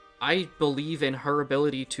believe in her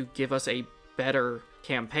ability to give us a better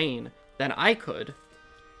campaign than I could,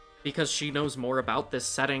 because she knows more about this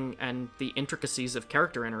setting and the intricacies of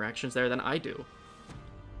character interactions there than I do.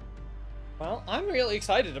 Well, I'm really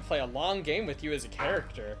excited to play a long game with you as a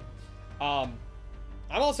character. I'm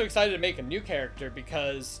also excited to make a new character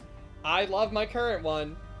because I love my current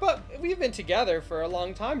one, but we've been together for a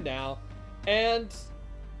long time now, and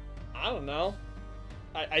I don't know.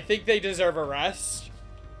 I think they deserve a rest.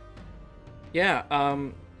 Yeah,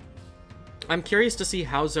 I'm curious to see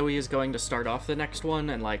how Zoe is going to start off the next one,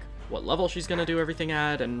 and like what level she's going to do everything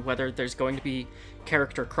at, and whether there's going to be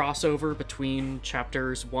character crossover between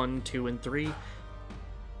chapters 1, 2, and 3.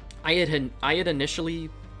 I had initially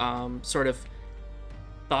sort of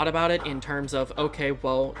thought about it in terms of, okay,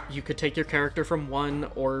 well, you could take your character from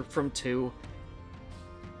 1 or from 2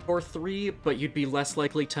 or 3, but you'd be less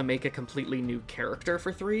likely to make a completely new character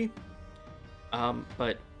for 3.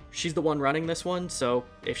 But she's the one running this one, so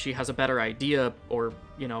if she has a better idea or,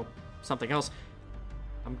 you know, something else,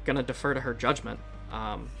 I'm gonna defer to her judgment.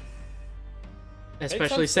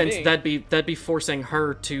 Especially since that'd be forcing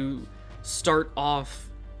her to start off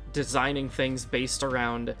designing things based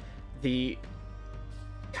around the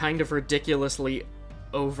kind of ridiculously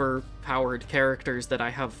overpowered characters that I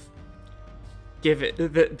have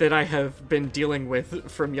that I have been dealing with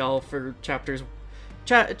from y'all for chapter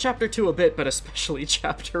 2 a bit, but especially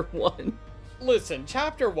chapter 1. listen,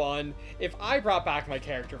 chapter 1, if I brought back my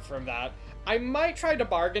character from that, I might try to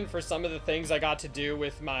bargain for some of the things I got to do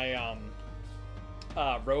with my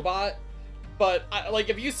robot. But like,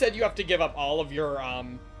 if you said you have to give up all of your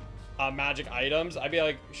magic items, I'd be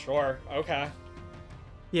like, sure, okay.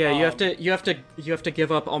 Yeah, you have to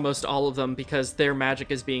give up almost all of them because their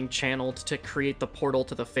magic is being channeled to create the portal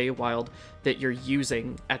to the Feywild that you're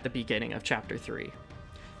using at the beginning of chapter 3.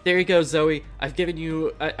 There you go, Zoe. I've given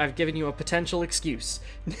you a potential excuse.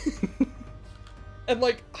 And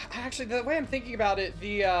like, actually, the way I'm thinking about it,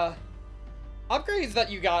 the upgrades that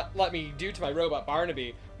you let me do to my robot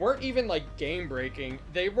Barnaby weren't even like game breaking.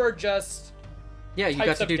 They were just you types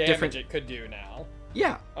got to of do damage different. it could do now.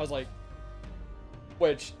 Yeah. I was like,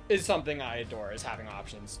 which is something I adore, is having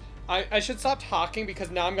options. I should stop talking because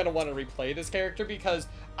now I'm gonna want to replay this character because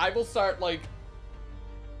I will start like.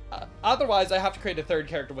 Otherwise, I have to create a third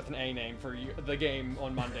character with an A name for the game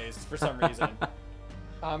on Mondays for some reason.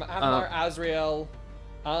 Avalar, Azrael,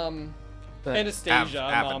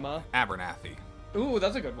 Anastasia, Mama. Abernathy. Ooh,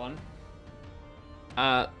 that's a good one.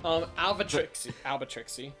 Albatrixie.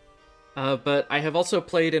 But I have also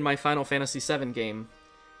played in my Final Fantasy VII game.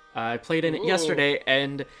 I played in it yesterday,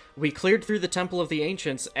 and we cleared through the Temple of the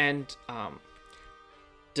Ancients, and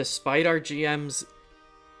despite our GM's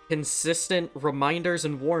consistent reminders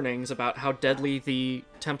and warnings about how deadly the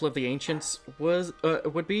Temple of the Ancients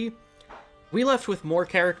would be, we left with more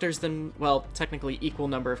characters than, well, technically equal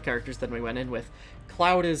number of characters than we went in with.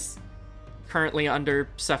 Cloud is currently under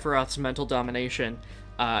Sephiroth's mental domination,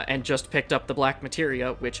 and just picked up the Black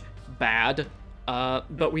Materia, which, bad.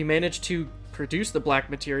 But we managed to produce the Black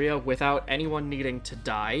Materia without anyone needing to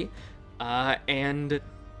die, and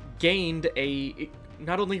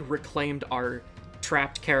not only reclaimed our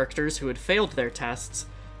trapped characters who had failed their tests,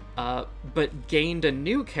 but gained a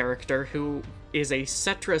new character who is a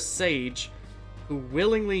Cetra sage who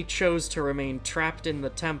willingly chose to remain trapped in the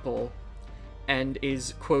temple and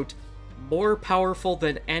is, quote, more powerful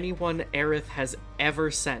than anyone Aerith has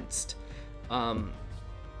ever sensed.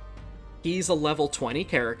 He's a level 20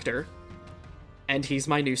 character, and he's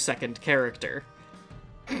my new second character.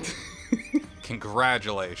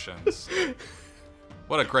 Congratulations.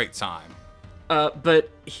 What a great time. But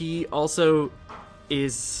he also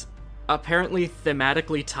is apparently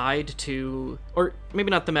thematically tied to, or maybe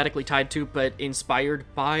not thematically tied to, but inspired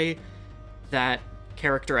by that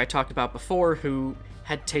character I talked about before who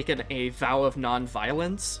had taken a vow of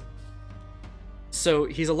non-violence. So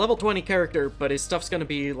he's a level 20 character, but his stuff's gonna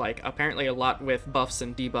be, like, apparently a lot with buffs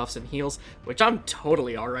and debuffs and heals, which I'm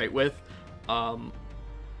totally alright with.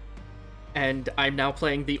 And I'm now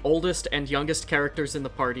playing the oldest and youngest characters in the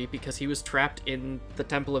party because he was trapped in the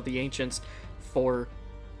Temple of the Ancients for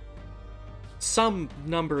some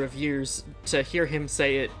number of years. To hear him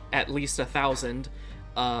say it at least 1,000,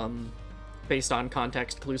 based on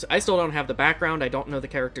context clues. I still don't have the background, I don't know the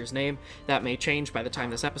character's name. That may change by the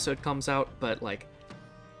time this episode comes out, but, like,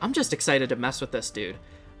 I'm just excited to mess with this dude.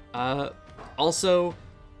 Also,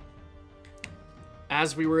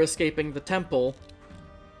 as we were escaping the temple,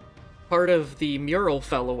 part of the mural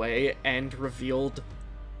fell away and revealed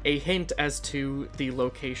a hint as to the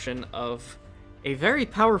location of a very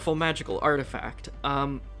powerful magical artifact.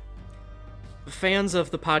 Fans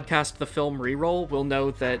of the podcast The Film Reroll will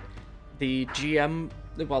know that the GM,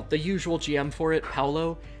 well, the usual GM for it,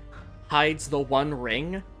 Paolo, hides the One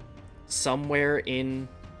Ring somewhere in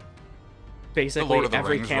basically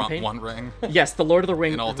every campaign. One ring. Yes, the Lord of the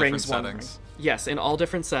Rings in all different One Ring. settings. Yes, in all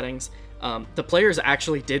different settings. The players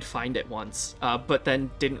actually did find it once, but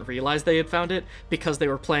then didn't realize they had found it because they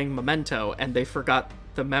were playing Memento and they forgot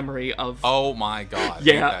the memory of. Oh my god!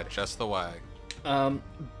 Yeah, that just the way.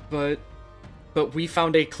 But we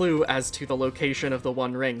found a clue as to the location of the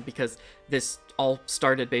One Ring because this all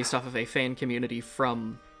started based off of a fan community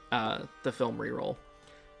from the Film Reroll.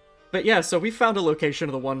 But yeah, so we found a location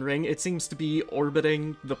of the One Ring. It seems to be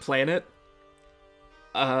orbiting the planet.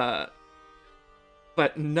 But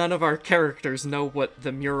none of our characters know what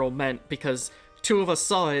the mural meant because 2 of us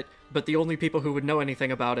saw it, but the only people who would know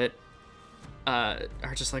anything about it are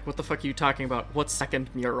just like, what the fuck are you talking about? What's second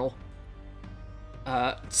mural?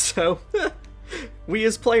 So we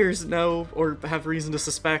as players know or have reason to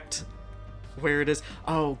suspect where it is.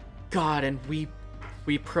 Oh god, and we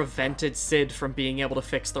prevented Sid from being able to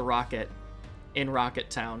fix the rocket in Rocket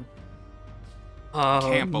Town. Oh,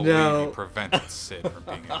 Can't believe no. you prevented Sid from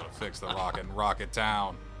being able to fix the rocket in Rocket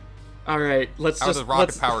Town. All right, How the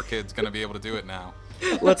Rocket Power Kid's gonna be able to do it now?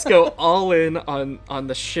 Let's go all in on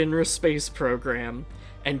the Shinra space program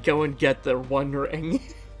and go and get the One Ring.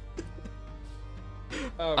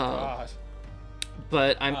 Oh god.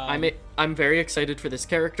 But I'm very excited for this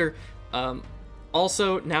character.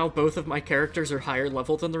 Also, now both of my characters are higher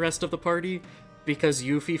level than the rest of the party because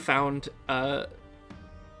Yuffie found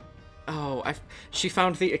she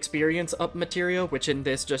found the experience up materia, which in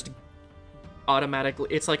this just automatically,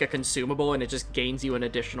 it's like a consumable and it just gains you an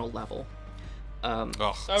additional level.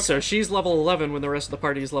 Okay. So she's level 11 when the rest of the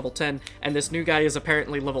party is level 10, and this new guy is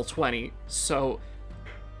apparently level 20. So,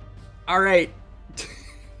 all right.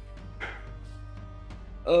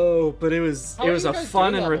 Oh, but it was a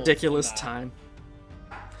fun and ridiculous time.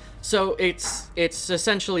 So it's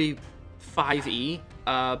essentially 5e,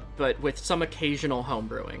 but with some occasional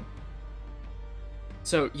homebrewing.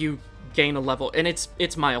 So you gain a level, and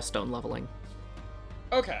it's milestone leveling.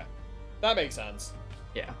 Okay, that makes sense.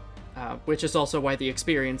 Yeah, which is also why the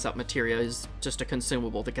experience up materia is just a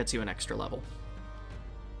consumable that gets you an extra level.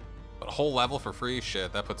 But a whole level for free?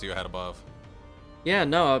 Shit, that puts you ahead above. Yeah,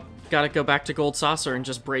 no, gotta go back to Gold Saucer and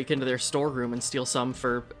just break into their storeroom and steal some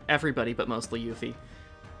for everybody, but mostly Yuffie.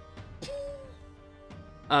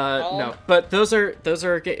 No, but those are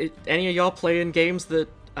any of y'all playing games that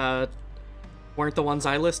weren't the ones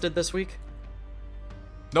I listed this week?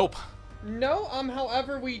 Nope. No,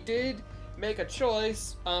 however, we did make a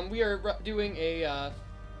choice. We are doing a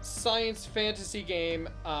science fantasy game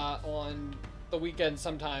on the weekend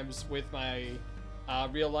sometimes with my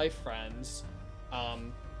real life friends.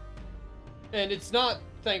 And it's not,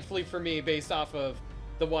 thankfully for me, based off of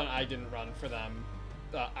the one I didn't run for them,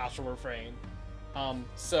 Astral Refrain.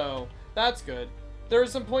 So that's good. There are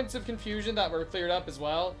some points of confusion that were cleared up as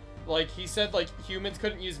well. Like, he said, like, humans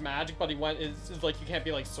couldn't use magic, but it's like, you can't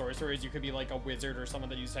be, like, sorcerers, you could be, like, a wizard or someone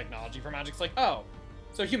that used technology for magic. It's like, oh,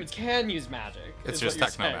 so humans can use magic. It's just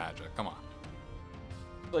techno-magic, come on.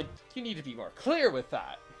 Like, you need to be more clear with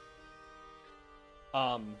that.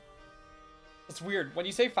 It's weird. When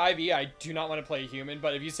you say 5e, I do not want to play a human,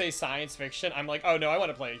 but if you say science fiction, I'm like, oh no, I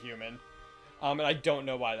want to play a human. And I don't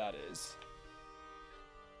know why that is.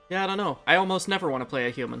 Yeah, I don't know. I almost never want to play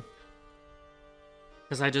a human.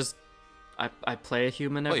 Because I play a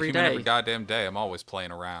human every day. Every goddamn day. I'm always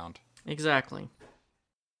playing around. Exactly.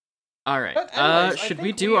 Alright, anyways, should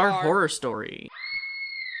we do our horror story?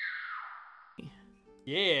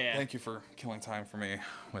 Yeah. Thank you for killing time for me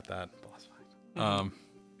with that boss fight.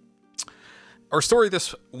 Our story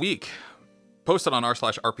this week, posted on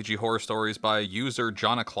r/RPG Horror Stories by user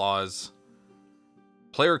Jonna Claus.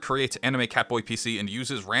 Player creates anime Catboy PC and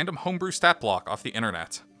uses random homebrew stat block off the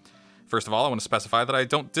internet. First of all, I want to specify that I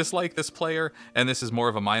don't dislike this player, and this is more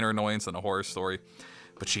of a minor annoyance than a horror story.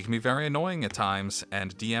 But she can be very annoying at times,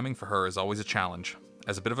 and DMing for her is always a challenge.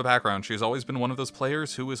 As a bit of a background, she has always been one of those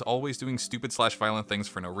players who is always doing stupid/violent things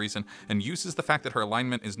for no reason, and uses the fact that her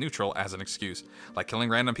alignment is neutral as an excuse, like killing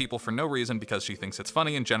random people for no reason because she thinks it's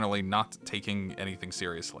funny and generally not taking anything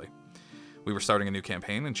seriously. We were starting a new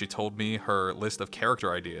campaign, and she told me her list of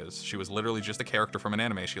character ideas. She was literally just a character from an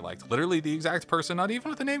anime she liked. Literally the exact person, not even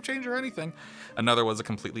with a name change or anything. Another was a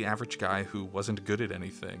completely average guy who wasn't good at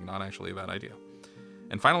anything. Not actually a bad idea.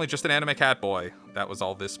 And finally, just an anime cat boy. That was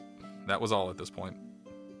all at this point.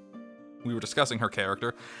 We were discussing her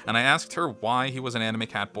character, and I asked her why he was an anime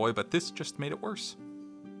cat boy, but this just made it worse.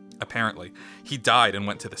 Apparently, he died and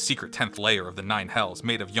went to the secret 10th layer of the 9 hells,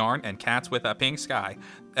 made of yarn and cats with a pink sky,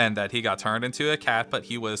 and that he got turned into a cat, but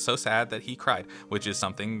he was so sad that he cried, which is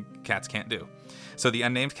something cats can't do. So the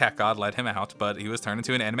unnamed cat god let him out, but he was turned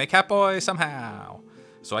into an anime cat boy somehow.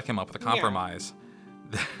 So I came up with a compromise. Yeah.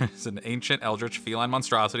 There's an ancient eldritch feline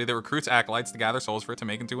monstrosity that recruits acolytes to gather souls for it to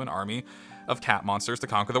make into an army of cat monsters to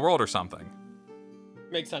conquer the world or something.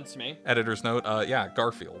 Makes sense to me. Editor's note,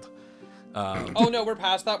 Garfield. Oh no, we're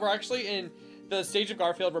past that. We're actually in the stage of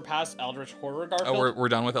Garfield. We're past Eldritch Horror Garfield. Oh, we're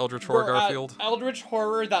done with Eldritch Horror Garfield? Eldritch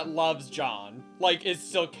Horror that loves John. Like, is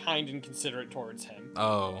still kind and considerate towards him.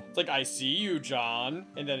 Oh. It's like, I see you, John.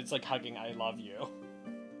 And then it's like hugging, I love you.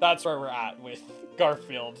 That's where we're at with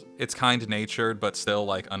Garfield. It's kind-natured, but still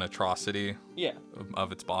like an atrocity. Yeah.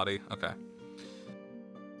 Of its body. Okay.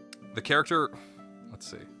 The character... Let's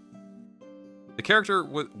see. The character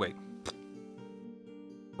was... Wait.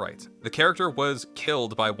 Right. The character was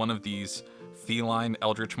killed by one of these feline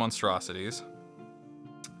eldritch monstrosities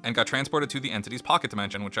and got transported to the entity's pocket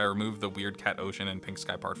dimension, which I removed the weird cat ocean and pink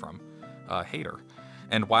sky part from. Hater.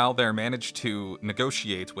 And while there managed to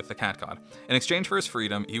negotiate with the cat god. In exchange for his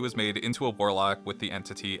freedom, he was made into a warlock with the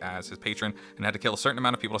entity as his patron and had to kill a certain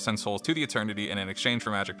amount of people to send souls to the eternity, and in exchange for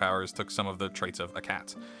magic powers, took some of the traits of a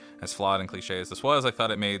cat. As flawed and cliche as this was, I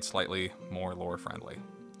thought it made slightly more lore-friendly.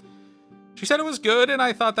 She said it was good, and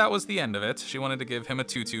I thought that was the end of it. She wanted to give him a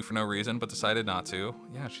tutu for no reason, but decided not to.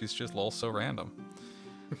 Yeah, she's just lol so random.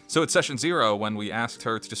 So at session 0, when we asked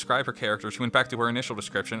her to describe her character, she went back to her initial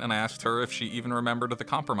description, and I asked her if she even remembered the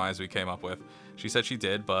compromise we came up with. She said she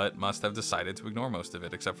did, but must have decided to ignore most of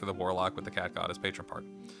it, except for the warlock with the cat goddess patron part.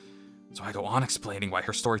 So I go on explaining why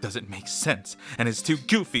her story doesn't make sense and is too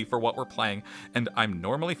goofy for what we're playing, and I'm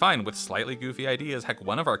normally fine with slightly goofy ideas. Heck,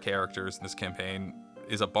 one of our characters in this campaign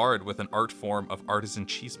is a bard with an art form of artisan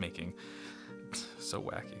cheesemaking. So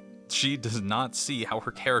wacky. She does not see how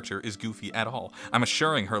her character is goofy at all. I'm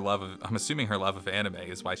assuming her love of anime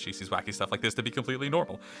is why she sees wacky stuff like this to be completely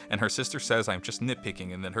normal, and her sister says I'm just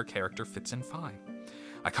nitpicking and that her character fits in fine.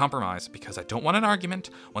 I compromise because I don't want an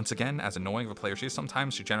argument. Once again, as annoying of a player she is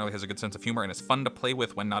sometimes, she generally has a good sense of humor and is fun to play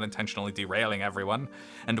with when not intentionally derailing everyone.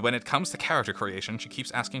 And when it comes to character creation, she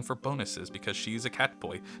keeps asking for bonuses because she's a cat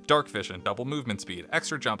boy. Dark vision, double movement speed,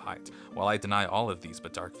 extra jump height. While I deny all of these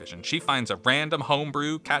but dark vision, she finds a random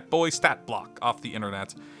homebrew cat boy stat block off the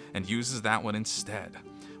internet and uses that one instead.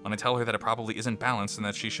 When I tell her that it probably isn't balanced and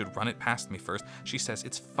that she should run it past me first, she says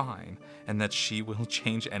it's fine and that she will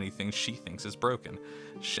change anything she thinks is broken.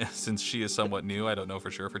 Since she is somewhat new, I don't know for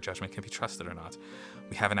sure if her judgment can be trusted or not.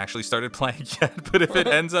 We haven't actually started playing yet, but if it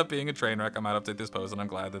ends up being a train wreck, I might update this post, and I'm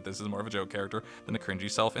glad that this is more of a joke character than a cringy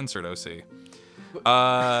self-insert OC.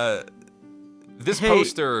 This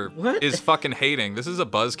poster is fucking hating. This is a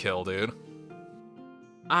buzzkill, dude.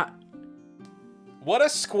 What a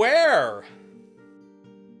square!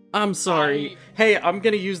 I'm sorry. Hey, I'm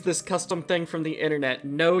gonna use this custom thing from the internet.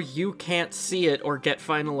 No, you can't see it or get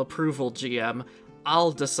final approval, GM.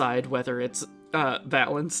 I'll decide whether it's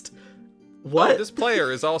balanced. What? Oh, this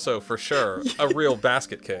player is also, for sure, a real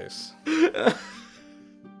basket case.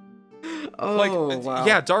 Wow.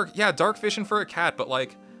 Yeah, dark vision for a cat, but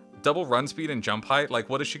like double run speed and jump height, like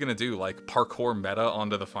what is she gonna do? Like parkour meta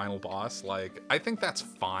onto the final boss? Like, I think that's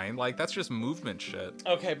fine. Like, that's just movement shit.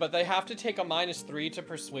 Okay, but they have to take a -3 to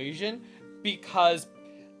persuasion because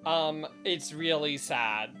it's really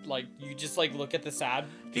sad. Like, you just like look at the sad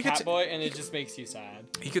cat boy and it just makes you sad.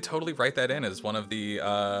 You could totally write that in as one of the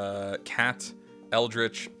cat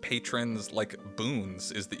eldritch patrons like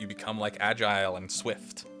boons, is that you become like agile and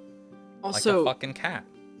swift. Also, like a fucking cat.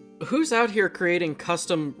 Who's out here creating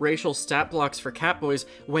custom racial stat blocks for catboys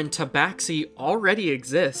when Tabaxi already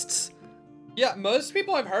exists? Yeah, most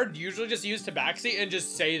people I've heard usually just use Tabaxi and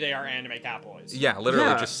just say they are anime catboys. Yeah,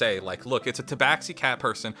 literally just say, like, look, it's a Tabaxi cat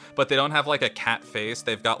person, but they don't have, like, a cat face.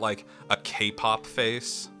 They've got, like, a K-pop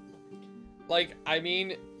face. Like, I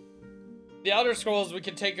mean, the Elder Scrolls, we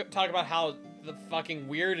could talk about how the fucking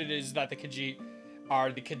weird it is that the Khajiit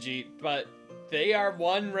are the Khajiit, but they are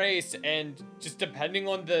one race, and just depending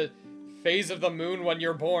on the phase of the moon when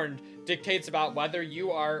you're born dictates about whether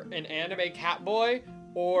you are an anime cat boy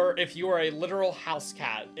or if you are a literal house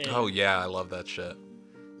cat. Oh yeah, I love that shit.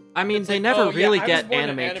 I mean, they never really get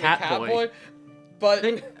anime cat boy, but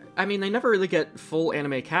they never really get full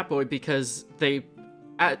anime cat boy because they,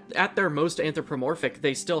 at their most anthropomorphic,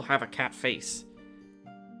 they still have a cat face.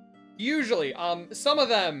 Usually, some of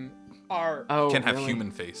them can have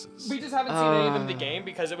human faces. We just haven't seen any of them in the game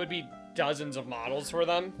because it would be dozens of models for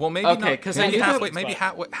them. Well, maybe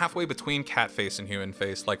halfway between cat face and human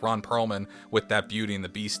face, like Ron Perlman with that Beauty and the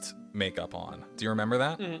Beast makeup on. Do you remember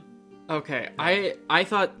that? Mm-hmm. Okay, I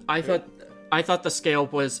thought the scale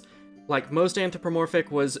was like most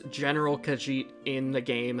anthropomorphic was general Khajiit in the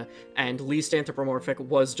game, and least anthropomorphic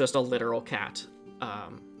was just a literal cat.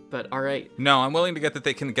 But all right. No, I'm willing to get that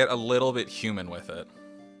they can get a little bit human with it.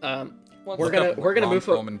 We're gonna move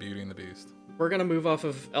from Beauty and the Beast. We're gonna move off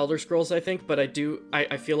of Elder Scrolls, I think, but I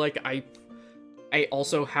feel like I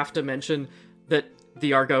also have to mention that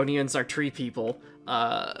the Argonians are tree people.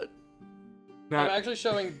 I'm actually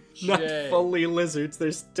showing not fully lizards.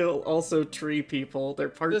 They're still also tree people. They're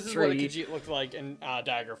part tree. This is what a Khajiit looked like in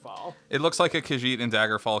Daggerfall. It looks like a Khajiit in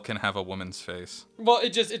Daggerfall can have a woman's face. Well,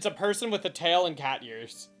 it's a person with a tail and cat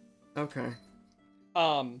ears. Okay.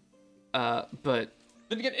 But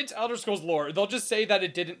then again, it's Elder Scrolls lore. They'll just say that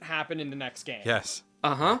it didn't happen in the next game. Yes.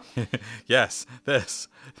 Uh-huh. Yes. This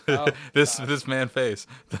man face.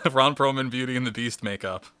 The Ron Perlman Beauty and the Beast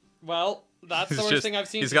makeup. Well, that's the worst thing I've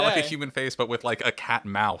seen. He's got like a human face, but with like a cat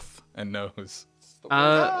mouth and nose.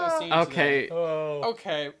 Okay.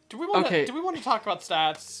 Okay. Do we want to talk about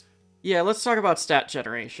stats? Yeah, let's talk about stat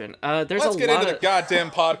generation. Let's get into the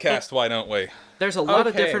goddamn podcast, why don't we? There's a lot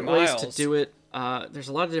of different ways to do it. There's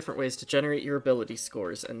a lot of different ways to generate your ability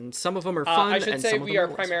scores, and some of them are fun. I should say we are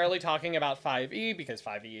primarily talking about 5e because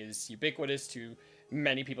 5e is ubiquitous to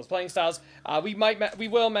many people's playing styles. We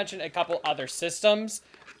will mention a couple other systems,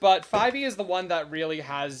 but 5e is the one that really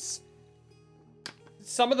has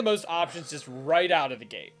some of the most options just right out of the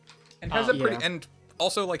gate. And has and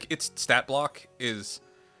also, like, its stat block is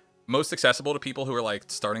most accessible to people who are, like,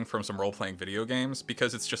 starting from some role-playing video games,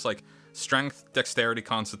 because it's just, like, strength, dexterity,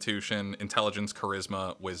 constitution, intelligence,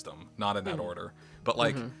 charisma, wisdom. Not in that order. But,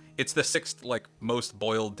 like, it's the 6th, like, most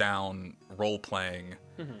boiled-down role-playing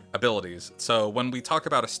abilities. So when we talk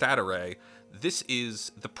about a stat array, this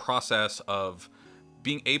is the process of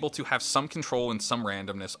being able to have some control and some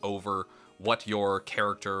randomness over what your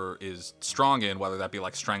character is strong in, whether that be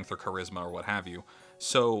like strength or charisma or what have you.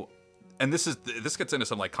 So, and this gets into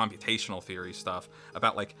some like computational theory stuff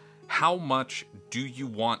about like how much do you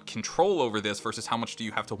want control over this versus how much do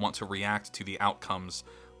you have to want to react to the outcomes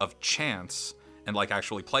of chance and like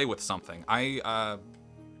actually play with something.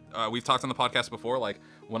 We've talked on the podcast before, like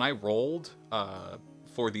when I rolled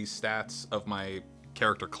for these stats of my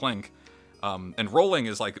character Clink, and rolling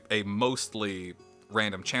is like a mostly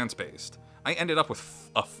random chance based. I ended up with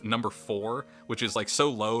number 4, which is like so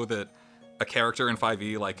low that a character in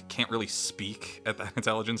 5e like can't really speak at that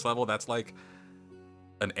intelligence level. That's like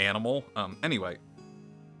an animal. Anyway,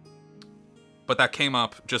 but that came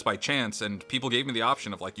up just by chance, and people gave me the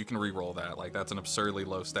option of like, you can re-roll that. Like that's an absurdly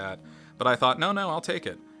low stat. But I thought, no, I'll take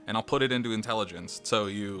it, and I'll put it into intelligence. So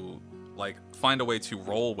you like find a way to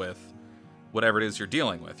roll with whatever it is you're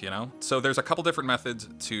dealing with, you know? So there's a couple different methods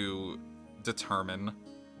to determine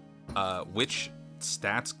which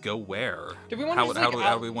stats go where. Did we want how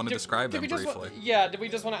to do we want to describe them briefly? Did we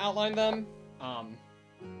just want to outline them?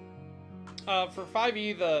 For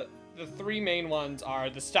 5e, the 3 main ones are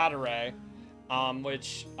the stat array,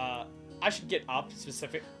 which I should get up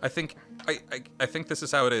specific. I think this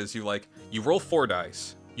is how it is. You roll 4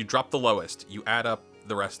 dice, you drop the lowest, you add up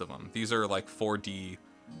the rest of them. These are like 4d6.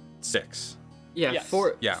 Yeah, yes.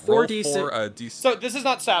 4d6. D. So this is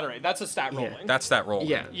not stat array. That's a stat rolling. Yeah, that's stat rolling.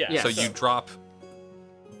 Yeah. So you drop.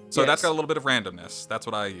 So Yes. that's got a little bit of randomness. That's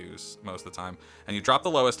what I use most of the time. And you drop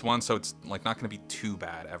the lowest one, so it's like not going to be too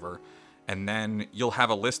bad ever. And then you'll have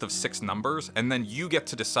a list of 6 numbers, and then you get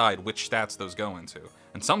to decide which stats those go into.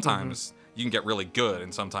 And sometimes you can get really good,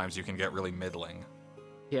 and sometimes you can get really middling.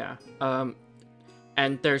 Yeah.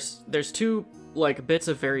 And there's 2 like bits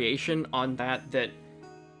of variation on that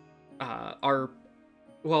are,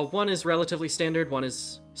 well, one is relatively standard, one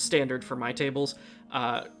is standard for my tables.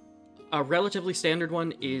 A relatively standard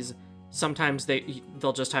one is sometimes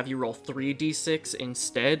they'll just have you roll 3d6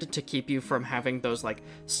 instead to keep you from having those like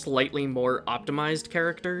slightly more optimized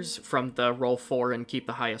characters from the roll 4 and keep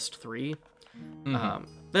the highest 3.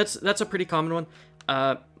 That's a pretty common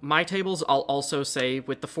one. My tables, I'll also say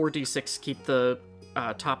with the 4d6 keep the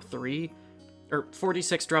top 3, or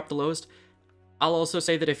 4d6 drop the lowest. I'll also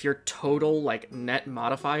say that if your total like net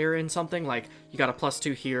modifier in something, like you got a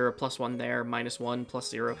 +2 here, a +1 there, -1,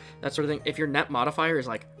 +0, that sort of thing, if your net modifier is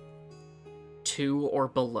like 2 or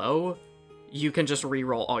below, you can just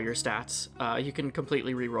re-roll all your stats. You can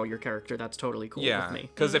completely re-roll your character. That's totally cool with me.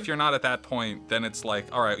 Because if you're not at that point, then it's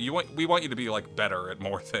like, all right, we want you to be like better at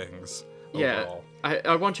more things. Overall. Yeah,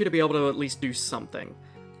 I want you to be able to at least do something.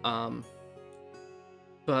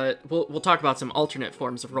 But we'll talk about some alternate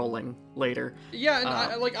forms of rolling later. Yeah, and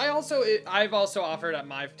I've also offered at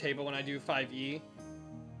my table when I do 5e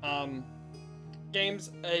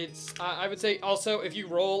games. I would say also if you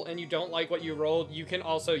roll and you don't like what you rolled, you can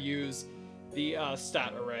also use the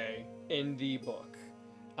stat array in the book.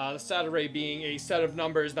 The stat array being a set of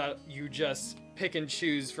numbers that you just pick and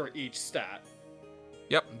choose for each stat.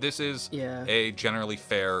 Yep, this is a generally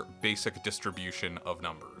fair basic distribution of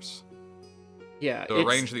numbers. Yeah. So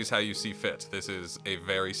arrange these how you see fit. This is a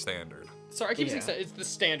very standard. Sorry, I keep saying it's the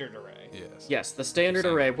standard array. Yes. Yes, the standard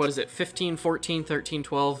array. What is it? 15, 14, 13,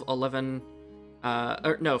 12, 11.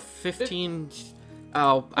 15.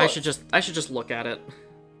 Oh, I should just look at it.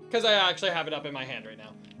 Because I actually have it up in my hand right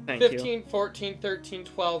now. Thank you. 15, 14, 13,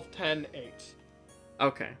 12, 10, 8.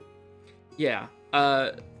 Okay. Yeah.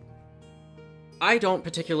 I don't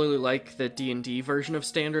particularly like the D&D version of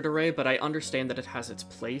standard array, but I understand that it has its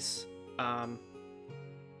place.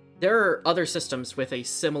 There are other systems with a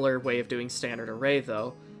similar way of doing standard array,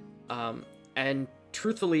 though, and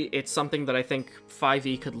truthfully, it's something that I think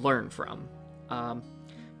 5e could learn from.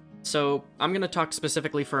 So I'm going to talk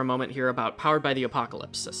specifically for a moment here about Powered by the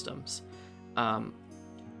Apocalypse systems, and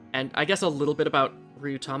I guess a little bit about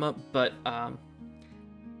Ryutama, but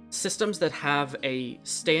systems that have a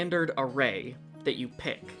standard array that you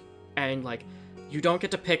pick, and like, you don't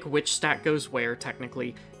get to pick which stat goes where,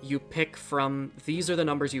 technically. You pick from, these are the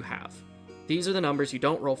numbers you have. These are the numbers, you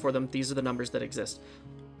don't roll for them, these are the numbers that exist.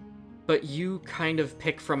 But you kind of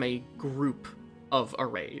pick from a group of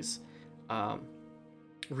arrays.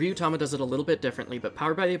 Ryutama does it a little bit differently, but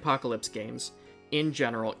Powered by the Apocalypse games, in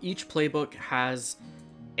general, each playbook has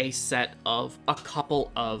a set of a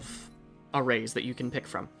couple of arrays that you can pick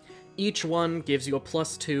from. Each one gives you a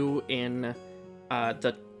 +2 in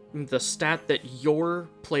the stat that your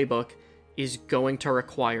playbook is going to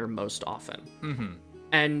require most often. Mm-hmm.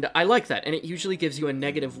 And I like that, and it usually gives you a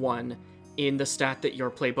 -1 in the stat that your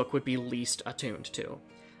playbook would be least attuned to.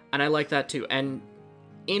 And I like that too. And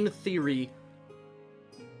in theory,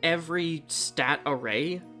 every stat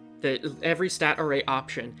array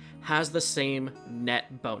option has the same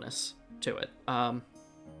net bonus to it.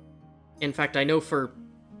 In fact, I know for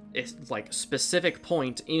a specific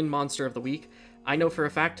point in Monster of the Week, I know for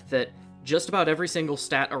a fact that just about every single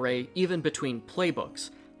stat array, even between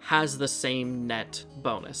playbooks, has the same net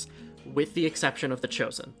bonus, with the exception of the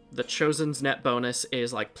Chosen. The Chosen's net bonus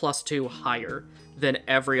is +2 higher than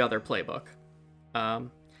every other playbook.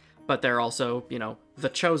 But they're also, the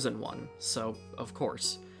Chosen one, so of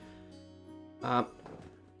course.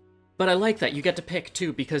 But I like that you get to pick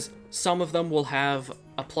too, because some of them will have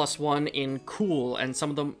a +1 in cool, and some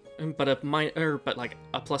of them, but a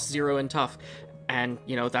 +0 in tough, and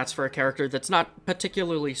that's for a character that's not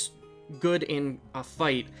particularly good in a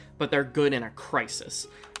fight, but they're good in a crisis.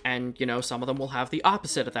 And some of them will have the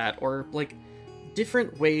opposite of that, or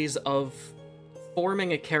different ways of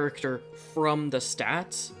forming a character from the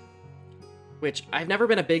stats. Which I've never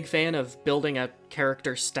been a big fan of building a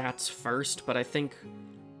character stats first, but I think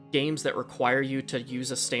games that require you to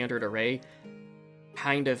use a standard array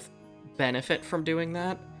kind of benefit from doing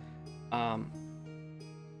that.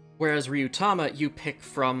 Whereas Ryutama, you pick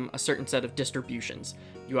from a certain set of distributions.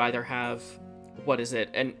 You either have,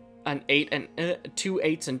 an 8 and 2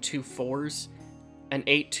 8s and 2 4s, an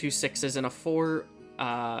 8, 2 6s and a 4,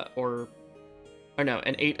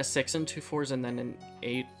 an 8, a 6 and 2 4s, and then an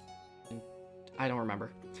 8. I don't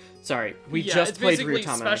remember. Sorry, we just played Ryutama. It's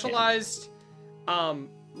basically specialized,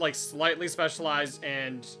 slightly specialized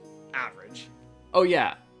and average. Oh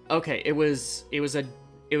yeah. Okay. It was a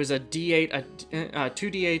D8, two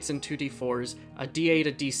D8s and two D4s, a D8,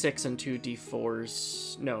 a D6 and two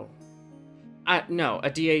D4s. No, a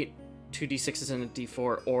D8, two D6s and a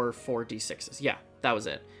D4, or 4 D6s. Yeah, that was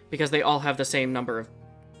it. Because they all have the same number of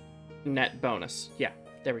net bonus. Yeah,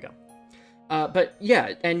 there we go. But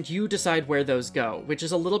yeah, and you decide where those go, which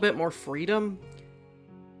is a little bit more freedom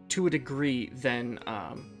to a degree than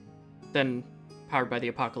Powered by the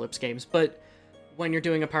Apocalypse games. But when you're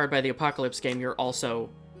doing a Powered by the Apocalypse game, you're also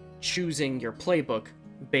choosing your playbook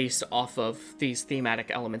based off of these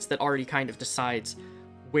thematic elements that already kind of decides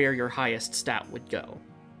where your highest stat would go.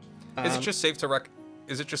 Is it just safe to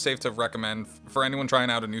recommend for anyone trying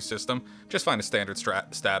out a new system, just find a standard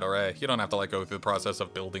stat array? You don't have to go through the process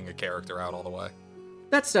of building a character out all the way.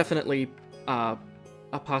 That's definitely a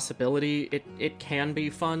possibility. It can be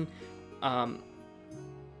fun. I'm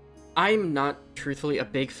not truthfully a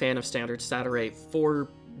big fan of standard stat array for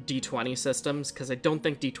D20 systems, because I don't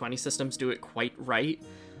think D20 systems do it quite right.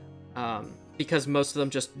 Because most of them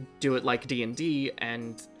just do it like D&D,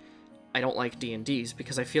 and I don't like D&Ds,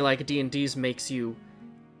 because I feel like D&Ds makes you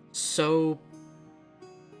so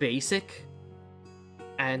basic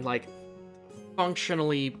and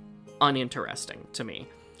functionally uninteresting to me.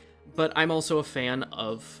 But I'm also a fan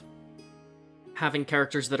of having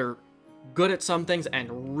characters that are good at some things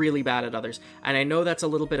and really bad at others. And I know that's a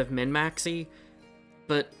little bit of min-maxy,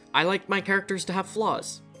 but I like my characters to have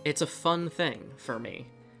flaws. It's a fun thing for me.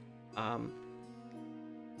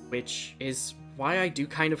 Which is why I do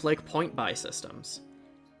kind of like point-buy systems.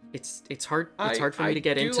 It's hard for me to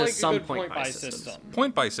get into some point-buy systems.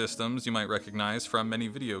 Point-buy systems you might recognize from many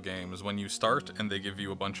video games. When you start and they give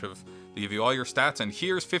you they give you all your stats, and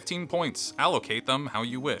here's 15 points. Allocate them how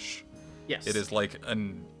you wish. Yes. It is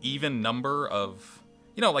an even number of,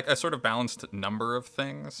 a sort of balanced number of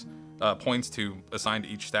things, points to assign to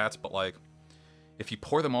each stats, but if you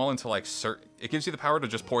pour them all into it gives you the power to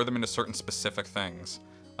just pour them into certain specific things,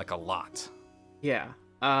 a lot. Yeah.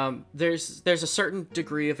 There's a certain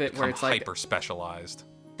degree of it where it's hyper specialized.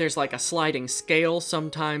 There's a sliding scale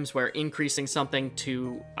sometimes where increasing something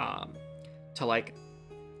to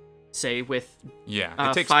say with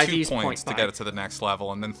it takes 2 points to get it to the next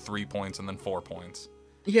level, and then 3 points, and then 4 points.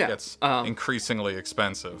 Yeah, it gets increasingly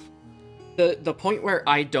expensive. The point where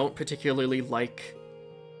I don't particularly like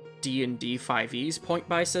D&D 5e's point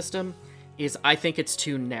buy system is I think it's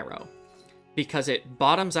too narrow, because it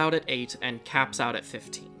bottoms out at 8 and caps out at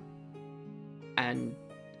 15. And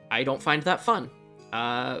I don't find that fun.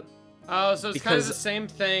 So it's kind of the same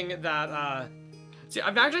thing that, see,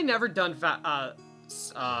 I've actually never done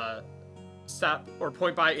stat or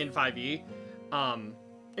point buy in 5e.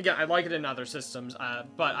 again, I like it in other systems,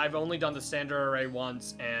 but I've only done the standard array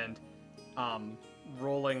once, and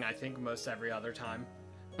rolling, I think, most every other time.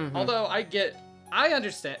 Mhm. Although I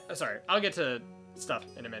understand. Sorry, I'll get to stuff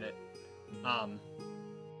in a minute.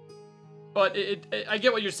 But I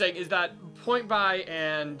get what you're saying. Is that point buy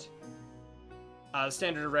and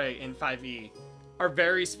standard array in 5e are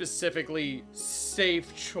very specifically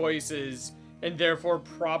safe choices, and therefore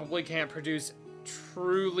probably can't produce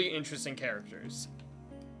truly interesting characters.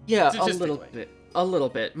 Yeah, a little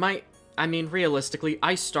bit. Realistically,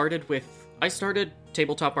 I started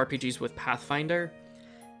tabletop RPGs with Pathfinder,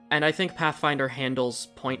 and I think Pathfinder handles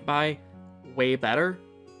point buy way better,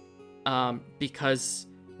 because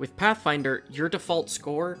with Pathfinder, your default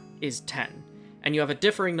score is 10, and you have a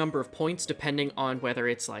differing number of points depending on whether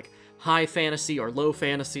it's like high fantasy or low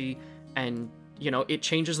fantasy, and it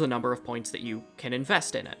changes the number of points that you can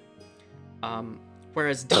invest in it.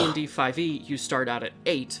 Whereas D&D 5e, you start out at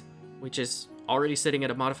 8, which is already sitting at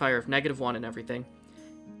a modifier of -1 and everything,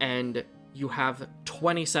 and you have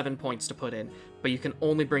 27 points to put in, but you can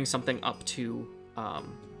only bring something up to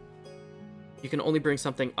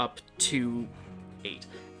 8.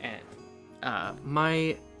 And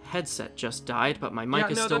my headset just died, but my mic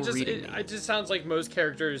is still reading me. It just sounds like most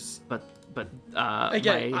characters. But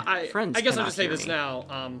again, my friends I guess I'll cannot just say hear this me. now.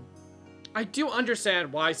 I do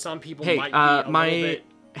understand why some people Hey, might be a my little bit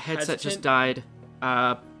headset just hesitant.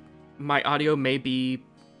 died. My audio may be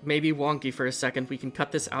wonky for a second. We can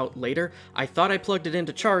cut this out later. I thought I plugged it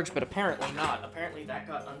into charge, but apparently not. Apparently that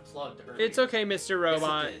got unplugged earlier. It's okay, Mr.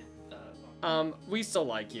 Robot. Yes, it did. We still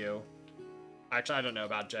like you. Actually, I don't know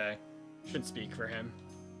about Jay. Should speak for him.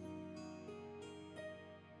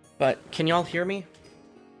 But can y'all hear me?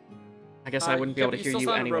 I guess I wouldn't be able to you hear still you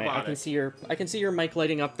sound anyway. robotic. I can see your mic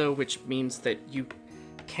lighting up though, which means that you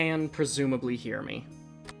can presumably hear me.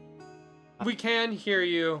 We can hear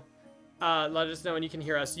you. Let us know when you can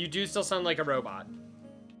hear us. You do still sound like a robot.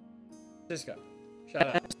 Just go.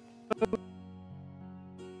 Shut up.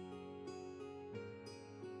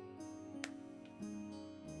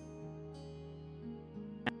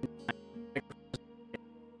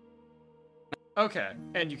 Okay,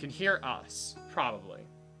 and you can hear us, probably.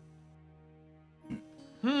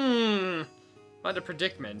 What a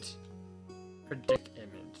predicament.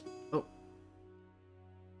 Oh.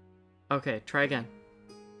 Okay, try again.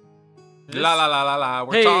 La la la la la.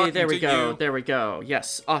 We're Hey, talking there we to go. you. There we go.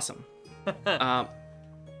 Yes, awesome.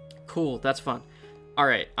 Cool. That's fun. All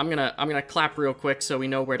right, I'm gonna clap real quick so we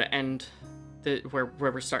know where to end, where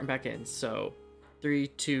we're starting back in. So, 3,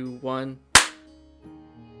 2, 1.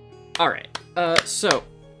 All right. So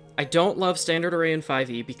I don't love standard array in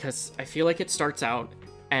 5e because I feel like it starts out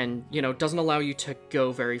and doesn't allow you to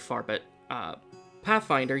go very far. But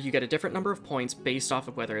Pathfinder, you get a different number of points based off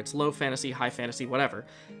of whether it's low fantasy, high fantasy, whatever.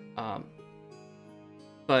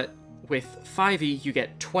 But with 5e, you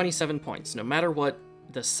get 27 points, no matter what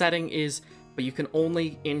the setting is, but you can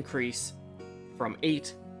only increase from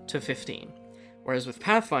 8 to 15. Whereas with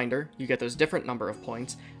Pathfinder, you get those different number of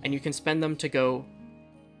points, and you can spend them to go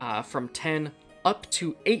from 10 up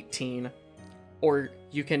to 18, or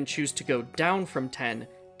you can choose to go down from 10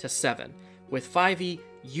 to 7. With 5e,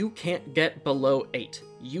 you can't get below 8.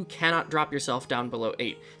 You cannot drop yourself down below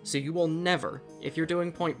 8. So you will never, if you're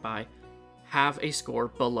doing point buy, have a score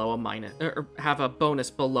below a minus, or have a bonus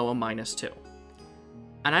below a -2.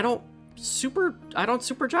 And I don't super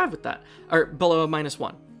jive with that, or below a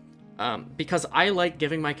 -1, because I like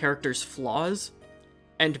giving my characters flaws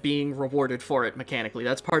and being rewarded for it mechanically.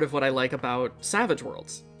 That's part of what I like about Savage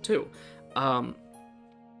Worlds too. But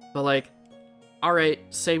like, all right,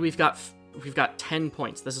 say we've got 10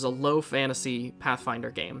 points. This is a low fantasy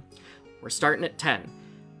Pathfinder game. We're starting at 10.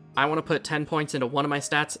 I want to put 10 points into one of my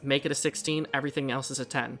stats, make it a 16, everything else is a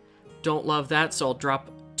 10. Don't love that, so I'll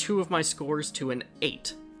drop 2 of my scores to an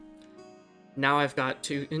 8. Now I've got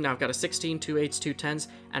a 16, 2 8s, 2 10s,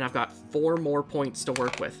 and I've got 4 more points to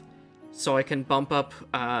work with. So I can bump up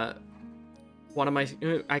my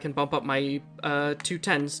 2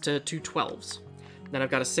 10s to 2 12s. Then I've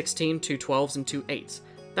got a 16, 2 12s, and 2 8s.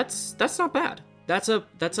 That's not bad. That's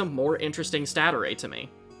a more interesting stat array to me.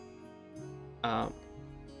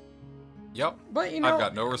 Yep. But I've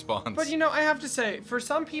got no response. But I have to say, for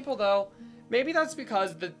some people though, maybe that's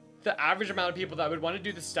because the average amount of people that would want to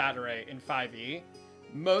do the stat array in 5e,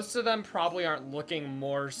 most of them probably aren't looking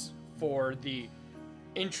more for the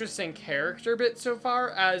interesting character bit so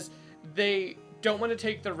far, as they don't want to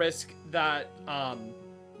take the risk that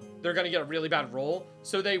they're going to get a really bad roll,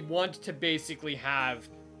 so they want to basically have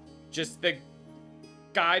just the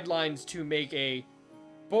guidelines to make a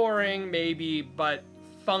boring maybe but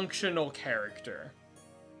functional character.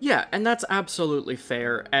 Yeah, and that's absolutely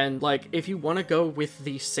fair. And, like, if you want to go with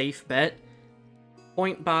the safe bet,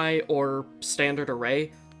 point buy or standard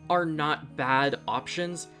array are not bad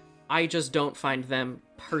options. I just don't find them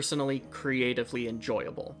personally creatively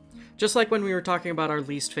enjoyable. Just like when we were talking about our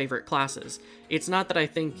least favorite classes. It's not that I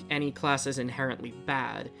think any class is inherently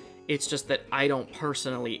bad, it's just that I don't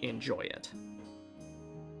personally enjoy it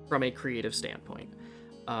from a creative standpoint.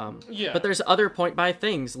 Yeah. But there's other point buy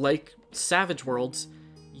things, like Savage Worlds.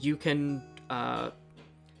 You can,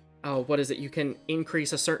 you can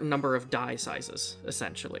increase a certain number of die sizes,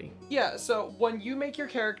 essentially. Yeah, so when you make your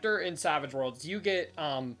character in Savage Worlds, you get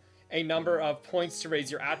a number of points to raise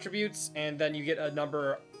your attributes, and then you get a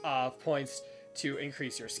number of points to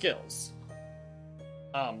increase your skills.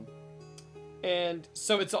 And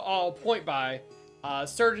so it's all point buy.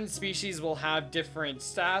 Certain species will have different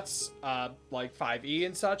stats, like 5e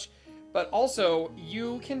and such. But also,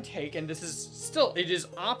 you can take, and this is still, it is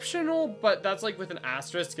optional, but that's like with an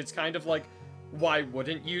asterisk. It's kind of like, why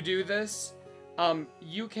wouldn't you do this?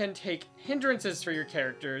 You can take hindrances for your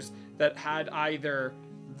characters that had either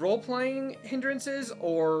role-playing hindrances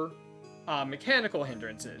or mechanical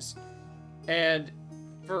hindrances. And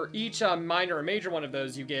for each minor or major one of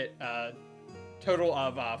those, you get a total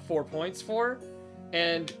of 4 points for.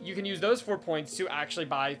 And you can use those 4 points to actually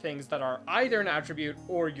buy things that are either an attribute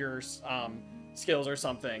or your skills or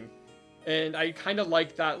something. And I kind of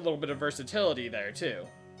like that little bit of versatility there, too.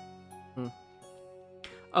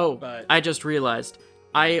 Oh, But I just realized.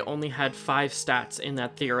 I only had 5 stats in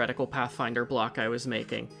that theoretical Pathfinder block I was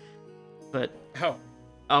making. But,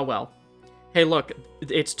 oh well. Hey, look,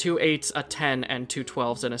 it's 2 8s, a 10, and 2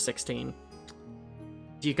 12s, and a 16.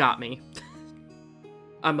 You got me.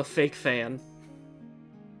 I'm a fake fan.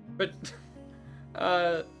 But,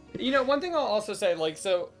 one thing I'll also say, like,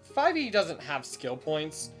 so 5e doesn't have skill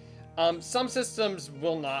points. Some systems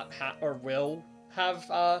will not have, or will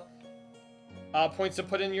have, points to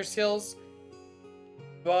put in your skills.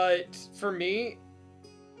 But for me,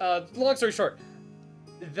 long story short,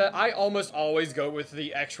 I almost always go with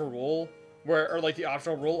the extra rule, or like the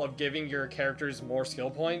optional rule of giving your characters more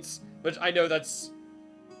skill points, which I know that's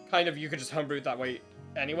kind of, you could just homebrew it that way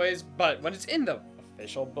anyways, but when it's in the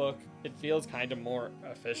official book, it feels kind of more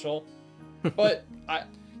official. But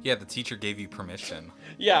Yeah, the teacher gave you permission.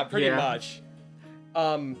 Yeah, pretty much.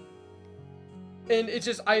 And it's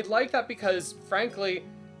just, I like that because, frankly,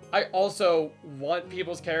 I also want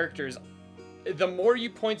people's characters, the more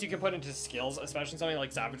points you can put into skills, especially something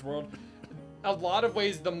like Savage World, a lot of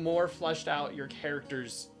ways, the more fleshed out your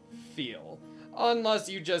characters feel. Unless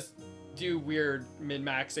you just do weird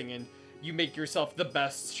min-maxing and you make yourself the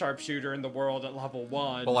best sharpshooter in the world at level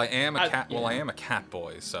 1. Well, I am a cat. Well, I am a cat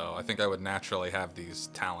boy, so I think I would naturally have these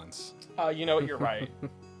talents. You know what? You're right.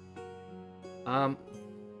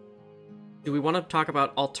 Do we want to talk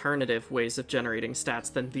about alternative ways of generating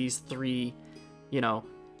stats than these 3,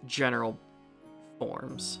 general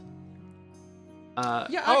forms?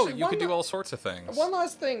 Yeah. Actually, you could do all sorts of things. One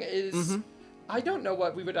last thing is, I don't know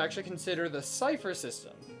what we would actually consider the cipher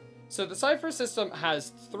system. So the cipher system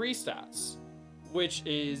has 3 stats, which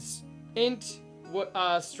is int,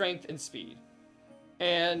 strength, and speed.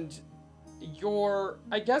 And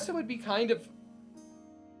I guess it would be kind of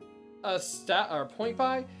a stat or point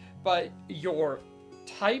buy, but your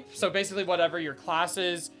type, so basically whatever your class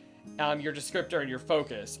is, your descriptor, and your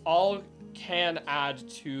focus, all can add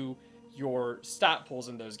to your stat pools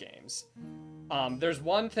in those games. There's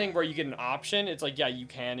one thing where you get an option. It's like, yeah, you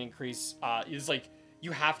can increase, it's like,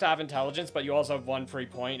 you have to have intelligence, but you also have 1 free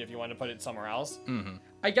point if you want to put it somewhere else. Mm-hmm.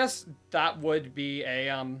 I guess that would be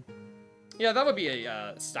a,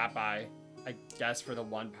 stat buy, I guess, for the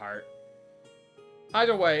one part.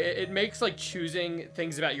 Either way, it makes, like, choosing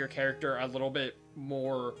things about your character a little bit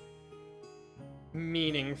more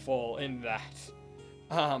meaningful in that.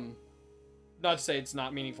 Not to say it's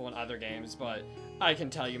not meaningful in other games, but I can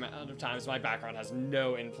tell you amount of times my background has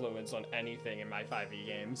no influence on anything in my 5e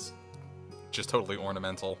games. Just totally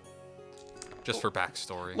ornamental. Just for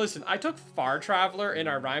backstory. Listen, I took Far Traveler in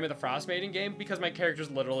our Rime of the Frost Maiden game because my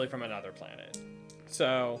character's literally from another planet.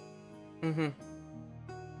 So...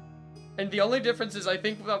 And the only difference is I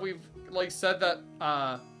think that we've, like, said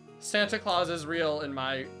that Santa Claus is real in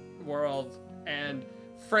my world and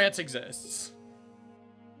France exists.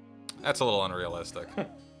 That's a little unrealistic.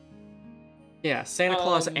 Yeah, Santa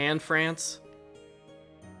Claus and France.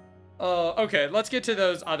 Okay, let's get to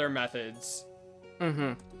those other methods.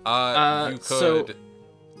 You could... So...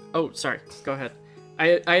 Oh, sorry. Go ahead.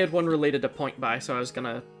 I had one related to point buy, so I was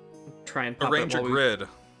gonna try and pop Arrange a grid.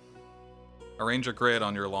 Arrange a grid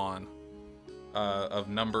on your lawn of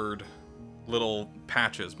numbered little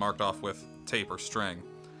patches marked off with tape or string.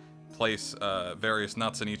 Place various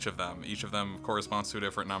nuts in each of them. Each of them corresponds to a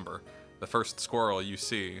different number. The first squirrel you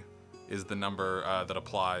see is the number that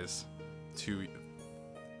applies to...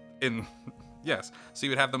 Yes. So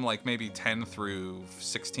you would have them like maybe 10 through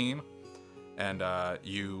 16. And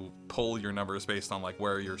you pull your numbers based on like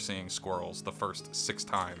where you're seeing squirrels the first 6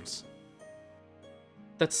 times.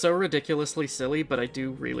 That's so ridiculously silly, but I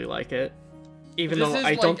do really like it. Even This though is I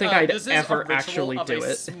like, don't think I'd this is a ever ritual actually of do a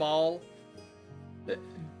it. Small...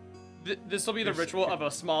 This will be the ritual of a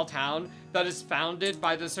small town that is founded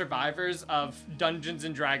by the survivors of Dungeons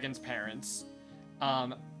and Dragons parents.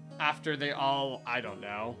 After they all, I don't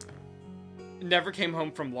know, never came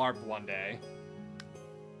home from LARP one day.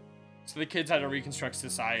 So the kids had to reconstruct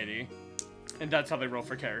society. And that's how they roll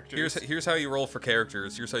for characters. Here's how you roll for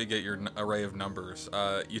characters. Here's how you get your array of numbers.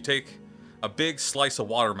 You take a big slice of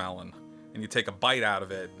watermelon, and you take a bite out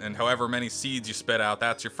of it, and however many seeds you spit out,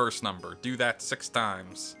 that's your first number. Do that 6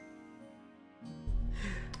 times.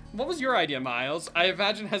 What was your idea, Miles? I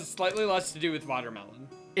imagine it has slightly less to do with watermelon.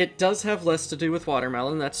 It does have less to do with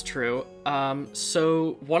watermelon, that's true.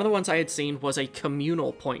 So one of the ones I had seen was a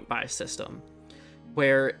communal point buy system,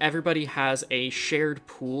 where everybody has a shared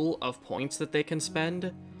pool of points that they can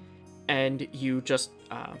spend, and you just,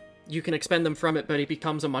 you can expend them from it, but it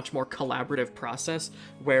becomes a much more collaborative process,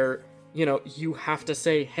 where, you know, you have to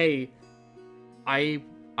say, hey, I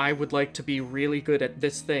would like to be really good at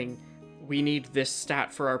this thing. We need this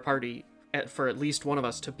stat for our party, for at least one of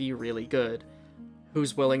us to be really good.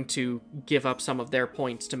 Who's willing to give up some of their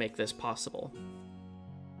points to make this possible?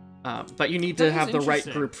 But you need to have the right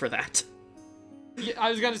group for that. Yeah,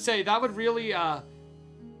 I was gonna say, that would really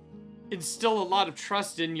instill a lot of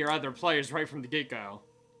trust in your other players right from the get-go.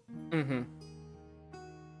 Mm-hmm.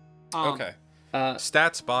 Okay.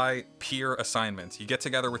 Stats by peer assignments. You get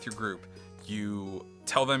together with your group. You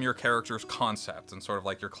tell them your character's concept and sort of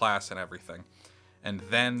like your class and everything. And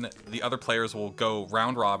then the other players will go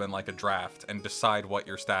round robin like a draft and decide what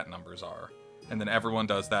your stat numbers are. And then everyone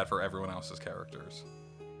does that for everyone else's characters.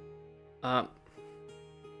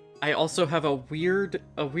 I also have a weird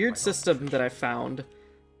system that I found.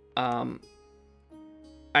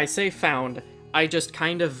 I say found. I just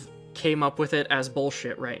kind of came up with it as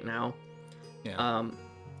bullshit right now. Yeah.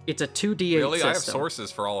 It's a 2d8 really? system. I have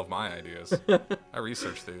sources for all of my ideas. I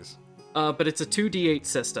researched these. But it's a 2d8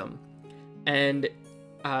 system. And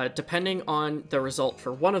depending on the result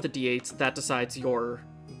for one of the d8s, that decides your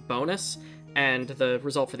bonus, and the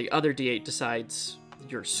result for the other d8 decides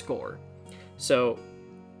your score. So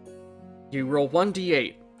you roll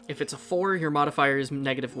 1d8. If it's a 4, your modifier is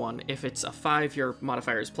 -1. If it's a 5, your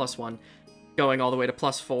modifier is +1, going all the way to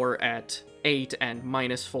 +4 at 8 and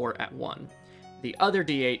 -4 at 1. The other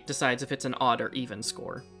d8 decides if it's an odd or even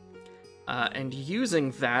score. And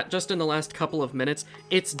using that, just in the last couple of minutes,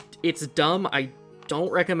 it's dumb. I don't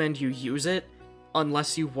recommend you use it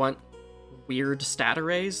unless you want weird stat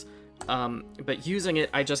arrays. But using it,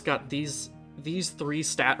 I just got these 3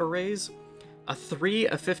 stat arrays. A 3,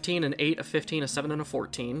 a 15, an 8, a 15, a 7, and a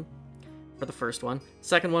 14 for the first one.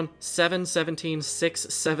 Second one, 7, 17, 6,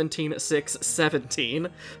 17, 6, 17.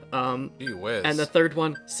 You whiz. And the third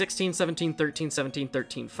one, 16, 17, 13, 17,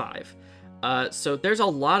 13, 5. So there's a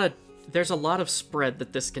lot of spread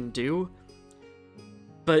that this can do,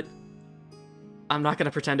 but I'm not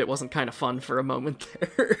gonna pretend it wasn't kind of fun for a moment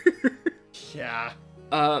there. Yeah.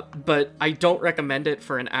 But I don't recommend it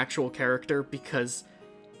for an actual character because,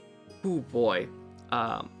 oh boy.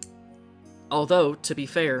 Although, to be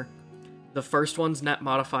fair, the first one's net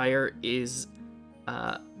modifier is,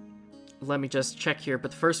 let me just check here,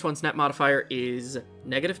 but the first one's net modifier is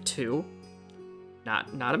 -2.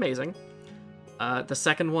 Not amazing. The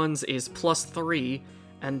second one's is +3,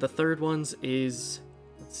 and the third one's is,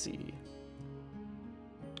 let's see,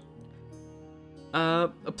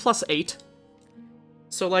 +8.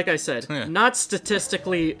 So like I said, not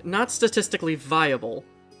statistically viable,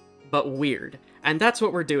 but weird. And that's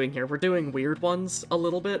what we're doing here. We're doing weird ones a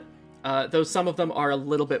little bit, though some of them are a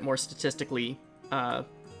little bit more statistically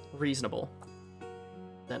reasonable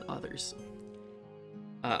than others.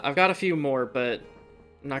 I've got a few more, but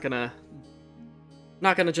I'm not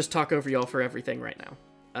gonna just talk over y'all for everything right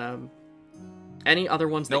now. Any other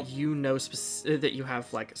ones that you know that you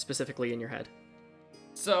have like specifically in your head?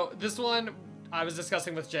 So this one I was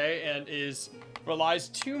discussing with Jay and relies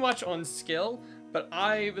too much on skill, but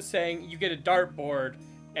I was saying you get a dartboard,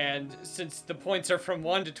 and since the points are from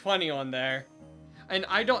 1 to 20 on there, and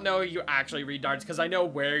I don't know you actually read darts because I know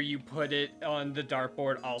where you put it on the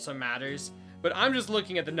dartboard also matters, but I'm just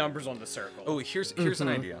looking at the numbers on the circle. Oh, here's an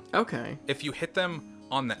idea. Okay. If you hit them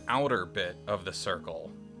on the outer bit of the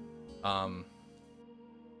circle,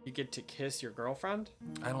 You get to kiss your girlfriend?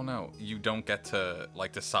 I don't know. You don't get to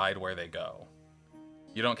like decide where they go.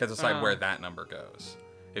 You don't get to decide where that number goes.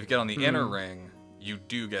 If you get on the inner ring, you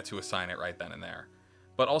do get to assign it right then and there.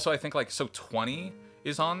 But also, I think like 20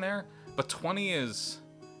 is on there, but 20 is,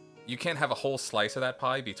 you can't have a whole slice of that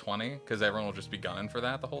pie be 20 because everyone will just be gunning for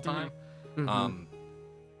that the whole time.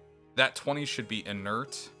 That 20 should be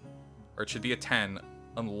inert, or it should be a 10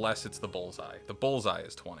 unless it's the bullseye. The bullseye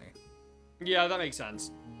is 20. Yeah, that makes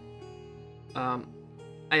sense. I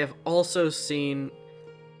have also seen,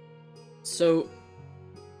 so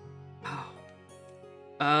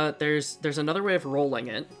there's another way of rolling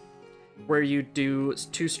it, where you do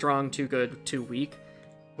 2 strong, 2 good, 2 weak,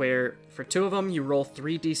 where for 2 of them you roll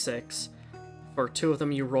 3d6, for 2 of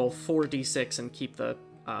them you roll 4d6 and keep the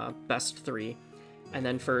best 3, and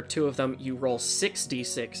then for 2 of them you roll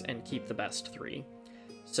 6d6 and keep the best 3.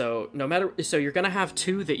 So you're gonna have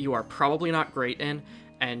 2 that you are probably not great in,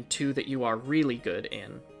 and 2 that you are really good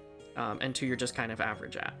in, and 2 you're just kind of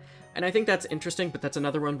average at. And I think that's interesting, but that's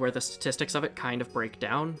another one where the statistics of it kind of break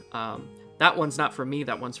down. That one's not from me,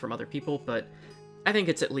 that one's from other people, but I think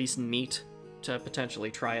it's at least neat to potentially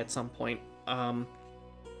try at some point.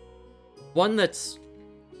 One that's...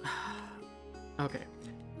 Okay.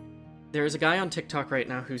 There's a guy on TikTok right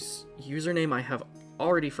now whose username I have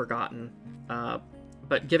already forgotten,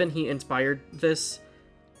 but given he inspired this,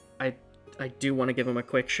 I do want to give him a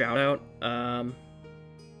quick shout out.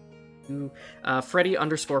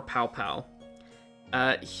 Freddy_Pow Pow.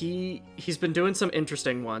 He's been doing some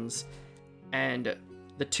interesting ones, and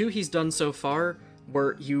the 2 he's done so far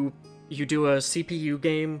were you do a CPU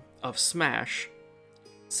game of Smash,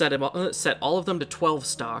 set all of them to 12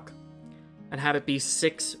 stock, and have it be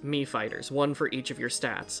 6 Mii fighters, 1 for each of your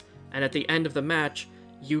stats. And at the end of the match,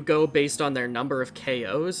 you go based on their number of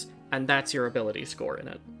KOs, and that's your ability score in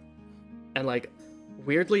it. And like,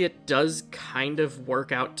 weirdly, it does kind of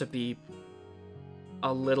work out to be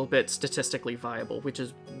a little bit statistically viable, which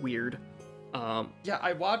is weird. Yeah,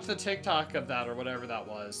 I watched the TikTok of that or whatever that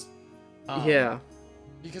was. Yeah.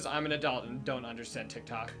 Because I'm an adult and don't understand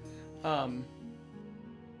TikTok.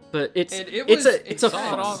 But it's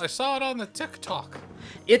I saw it on the TikTok.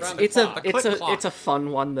 It's a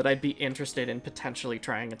fun one that I'd be interested in potentially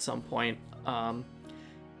trying at some point.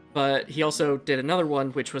 But he also did another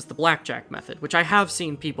one, which was the blackjack method, which I have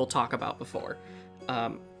seen people talk about before,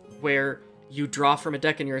 where you draw from a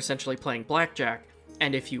deck and you're essentially playing blackjack,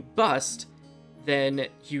 and if you bust, then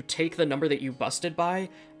you take the number that you busted by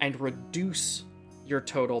and reduce your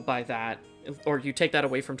total by that, or you take that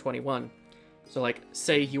away from 21. So like,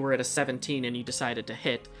 say you were at a 17 and you decided to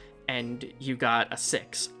hit, and you got a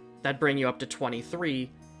 6. That'd bring you up to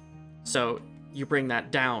 23, so you bring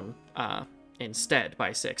that down instead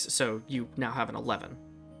by 6, so you now have an 11.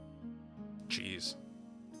 Jeez.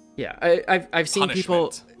 Yeah, I've seen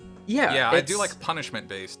people... Yeah, I do like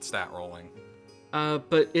punishment-based stat rolling.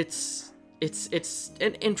 But it's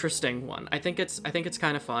an interesting one. I think it's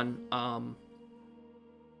kind of fun.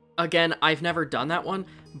 Again, I've never done that one,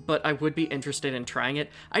 but I would be interested in trying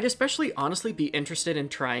it. I'd especially honestly be interested in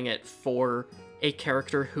trying it for a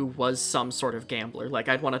character who was some sort of gambler. Like,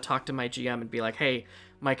 I'd want to talk to my GM and be like, hey,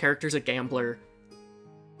 my character's a gambler.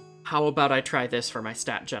 How about I try this for my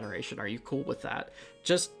stat generation? Are you cool with that?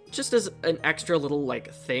 Just as an extra little,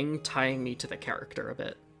 like, thing tying me to the character a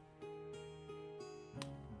bit.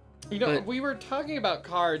 You know, we were talking about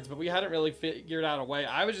cards, but we hadn't really figured out a way.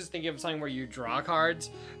 I was just thinking of something where you draw cards,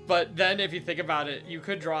 but then if you think about it, you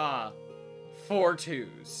could draw 4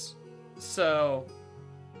 2s. So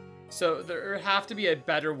there would have to be a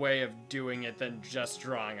better way of doing it than just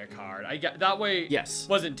drawing a card. I get that way. Yes.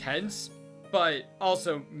 Was intense, but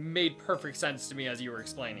also made perfect sense to me as you were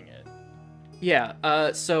explaining it.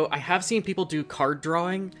 Yeah, so I have seen people do card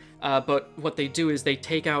drawing, but what they do is they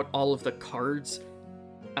take out all of the cards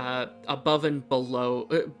above and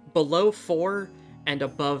below 4 and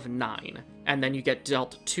above 9, and then you get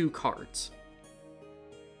dealt 2 cards.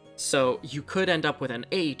 So you could end up with an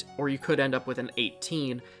 8, or you could end up with an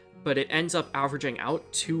 18, but it ends up averaging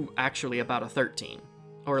out to actually about a 13,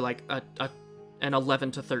 or like an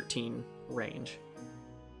 11 to 13 range.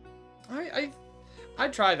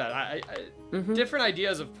 I'd try that. Different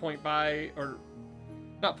ideas of point buy, or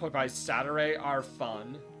not point buy, stat array are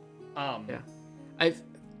fun. Yeah,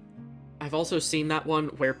 I've also seen that one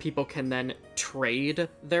where people can then trade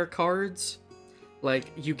their cards.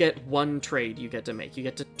 Like, you get one trade you get to make. You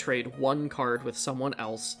get to trade one card with someone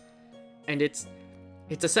else, and it's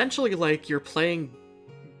essentially like you're playing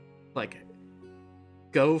like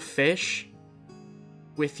Go Fish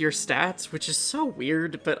with your stats, which is so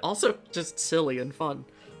weird, but also just silly and fun.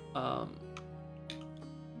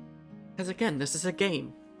 Because again, this is a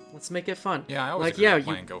game. Let's make it fun. Yeah, I always like, agree with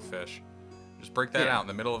playing Go Fish. Just break that Yeah. out in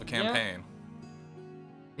the middle of a campaign.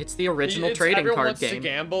 It's the original It's trading everyone card wants to game.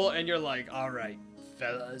 gamble, and you're like, all right,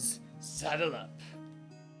 fellas, saddle up.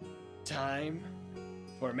 Time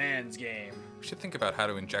for man's game. We should think about how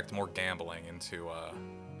to inject more gambling into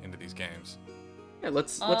these games. Yeah,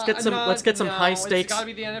 let's get some high It's stakes. gotta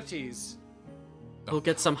be the NFTs. We'll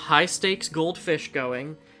get some high stakes goldfish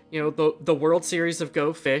going. You know, the World Series of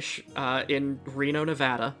Go Fish in Reno,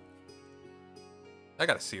 Nevada. I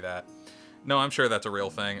gotta see that. No, I'm sure that's a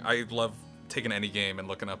real thing. I love taking any game and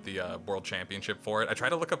looking up the World Championship for it. I try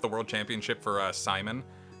to look up the World Championship for Simon.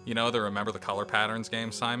 You know, the Remember the Color Patterns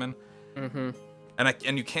game, Simon. Mm-hmm.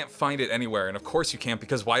 And you can't find it anywhere. And of course you can't,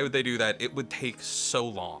 because why would they do that? It would take so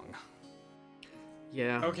long.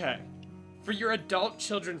 Yeah. Okay. For your adult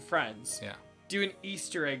children friends, Yeah. do an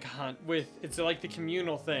Easter egg hunt it's like the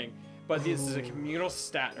communal thing, but this is a communal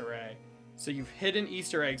stat array. So you've hidden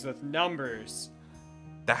Easter eggs with numbers.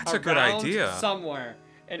 That's a good around idea. somewhere,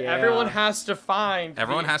 and Yeah. everyone has to find.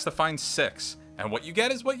 Everyone has to find 6. And what you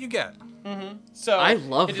get is what you get. So I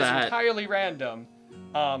love it that. is entirely random.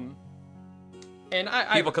 And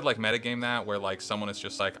People could like metagame that where like someone is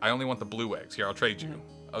just like, I only want the blue eggs. Here, I'll trade you.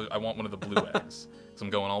 I want one of the blue eggs. So I'm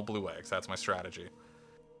going all blue eggs. That's my strategy.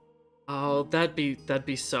 Oh, that'd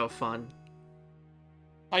be so fun.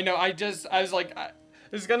 I know. I was like, I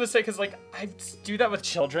was gonna say because like I do that with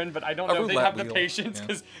children, but I don't A know if they roulette have the wheel, patience yeah.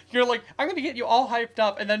 because you're like, I'm gonna get you all hyped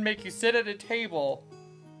up and then make you sit at a table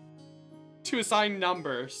to assign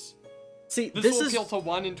numbers. See, This will appeal to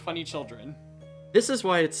 1 in 20 children. This is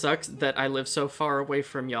why it sucks that I live so far away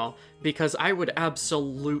from y'all, because I would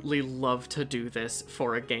absolutely love to do this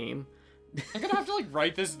for a game. I'm gonna have to like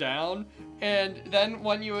write this down, and then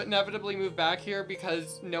when you inevitably move back here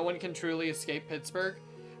because no one can truly escape Pittsburgh,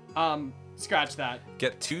 scratch that.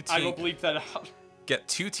 Get 2 I will teams. bleep that out. Get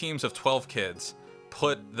 2 teams of 12 kids.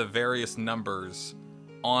 Put the various numbers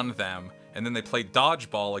on them, and then they play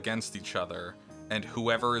dodgeball against each other. And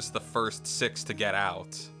whoever is the first 6 to get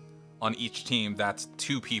out on each team, that's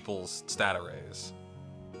 2 people's stat arrays.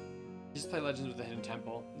 Just play Legends with the Hidden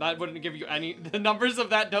Temple. That wouldn't give you any. The numbers of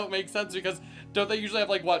that don't make sense because don't they usually have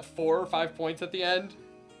like what 4 or 5 points at the end?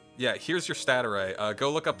 Yeah, here's your stat array.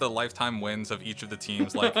 Go look up the lifetime wins of each of the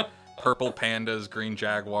teams, like purple pandas, green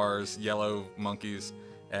jaguars, yellow monkeys,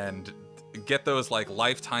 and get those like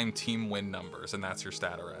lifetime team win numbers, and that's your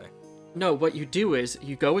stat array. No, what you do is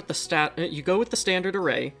you go with the standard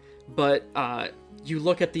array, but you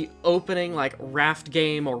look at the opening like raft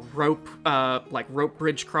game or rope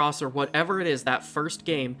bridge cross or whatever it is, that first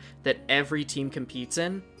game that every team competes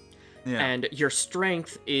in. Yeah. And your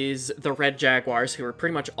strength is the red jaguars, who are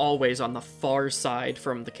pretty much always on the far side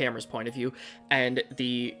from the camera's point of view, and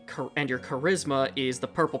your charisma is the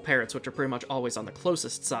purple parrots, which are pretty much always on the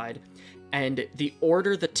closest side. And the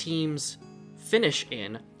order the teams finish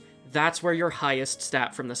in, that's where your highest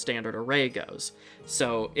stat from the standard array goes.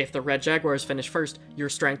 So if the red jaguars finish first, your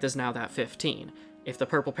strength is now that 15. If the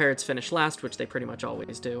purple parrots finish last, which they pretty much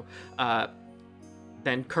always do,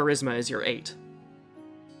 then charisma is your 8.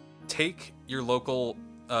 Take your local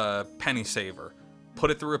penny saver, put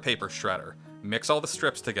it through a paper shredder, mix all the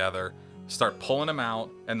strips together, start pulling them out,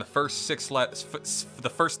 and the first 6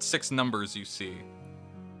 numbers you see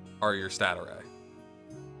are your stat array.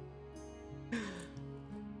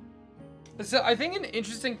 So I think an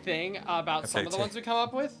interesting thing about some of the ones we come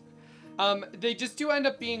up with, they just do end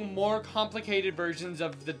up being more complicated versions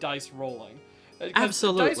of the dice rolling.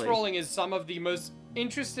 Absolutely. The dice rolling is some of the most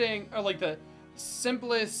interesting, or like the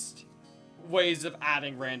simplest ways of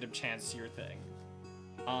adding random chance to your thing.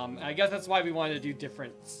 I guess that's why we wanted to do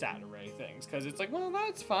different stat array things, because it's like, well,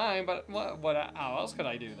 that's fine, but how else could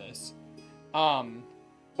I do this?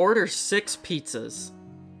 Order 6 pizzas.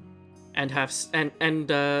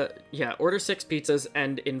 Order 6 pizzas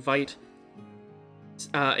and invite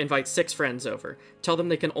 6 friends over. Tell them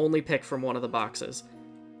they can only pick from one of the boxes.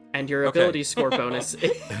 And your ability score bonus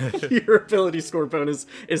is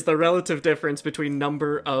the relative difference between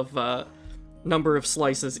number of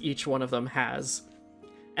slices each one of them has.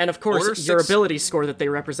 And of course, your ability score that they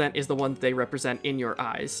represent is the one that they represent in your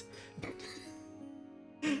eyes.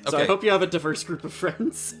 So I hope you have a diverse group of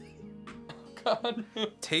friends. God.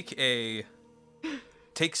 Take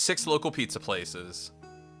 6 local pizza places,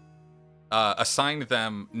 assign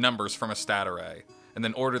them numbers from a stat array, and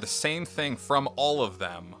then order the same thing from all of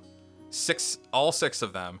them, all 6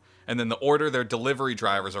 of them, and then the order their delivery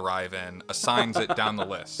drivers arrive in assigns it down the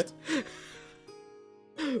list.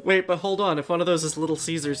 Wait, but hold on. If one of those is Little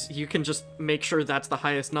Caesars, you can just make sure that's the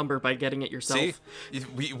highest number by getting it yourself.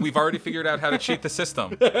 See? We've already figured out how to cheat the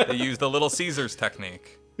system. They use the Little Caesars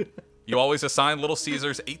technique. You always assign Little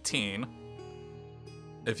Caesars 18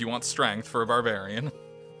 if you want strength for a barbarian.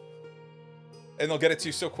 And they'll get it to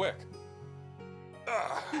you so quick.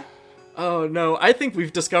 Oh no, I think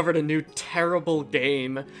we've discovered a new terrible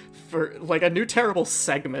game for, like, a new terrible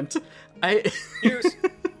segment. Here's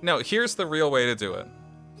the real way to do it.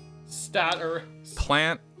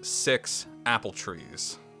 Plant 6 apple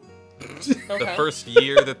trees. Okay. The first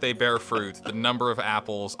year that they bear fruit, the number of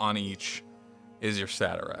apples on each is your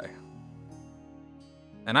stat array.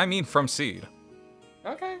 And I mean from seed.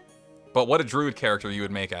 Okay. But what a druid character you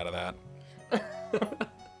would make out of that.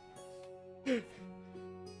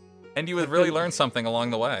 And you would really learn something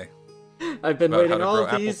along the way. I've been about waiting how to all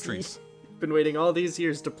grow these apple trees. been waiting all these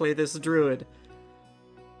years to play this druid.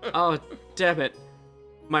 Oh, damn it.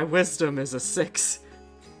 My wisdom is a 6.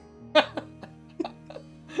 You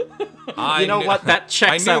know what? That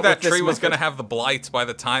checks I out knew that with this tree was method. going to have the blight by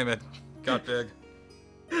the time it got big.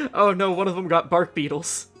 Oh no, one of them got bark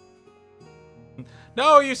beetles.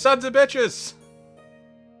 No, you sons of bitches!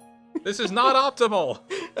 This is not optimal!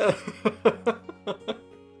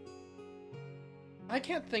 I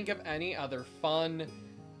can't think of any other fun,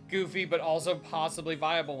 goofy, but also possibly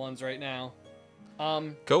viable ones right now.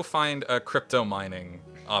 Go find a crypto mining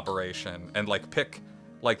operation and pick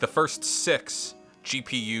the first 6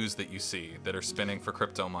 GPUs that you see that are spinning for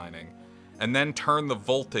crypto mining, and then turn the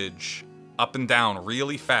voltage up and down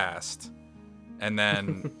really fast, and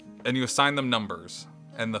then and you assign them numbers,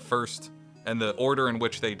 and the order in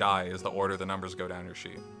which they die is the order the numbers go down your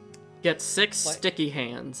sheet. Get 6 sticky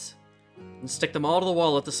hands and stick them all to the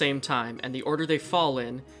wall at the same time, and the order they fall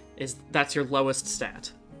in that's your lowest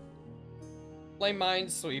stat. Play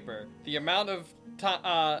Minesweeper. The amount of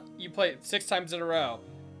time you play it 6 times in a row,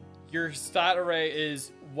 your stat array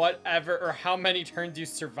is whatever or how many turns you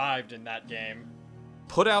survived in that game.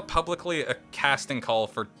 Put out publicly a casting call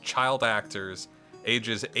for child actors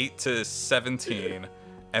ages 8 to 17,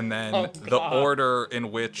 and then the order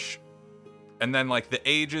in which, and then the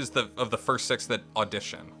ages of the first 6 that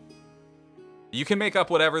audition. You can make up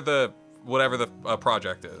whatever the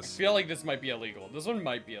project I is. feel like this might be illegal. This one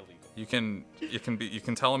might be illegal. You can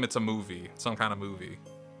tell them it's a movie, some kind of movie.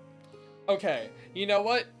 Okay, you know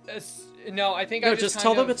what? No, I think No, I just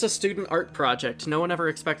tell them it's a student art project. No one ever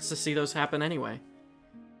expects to see those happen anyway.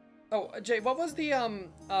 Oh, Jay, what was the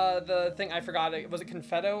thing I forgot? Was it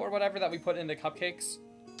confetto or whatever that we put in the cupcakes?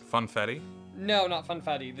 Funfetti? No, not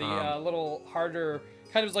funfetti. The little harder,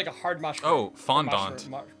 kind of like a hard mushroom. Oh, fondant.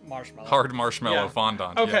 Marshmallow. Hard marshmallow Yeah.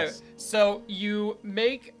 fondant. Okay, Yes. so you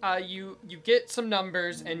make you get some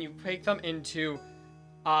numbers and you make them into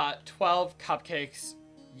 12 cupcakes.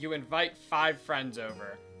 You invite 5 friends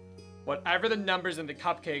over. Whatever the numbers in the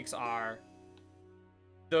cupcakes are,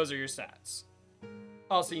 those are your stats.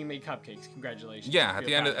 Also, you made cupcakes. Congratulations. Yeah,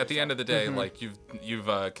 Feel proud at the end of the day, Mm-hmm.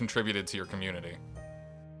 you've contributed to your community.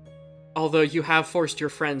 Although you have forced your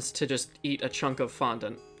friends to just eat a chunk of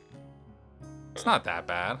fondant. It's not that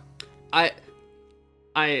bad.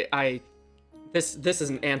 This is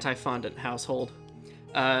an anti-fondant household.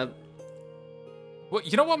 Well,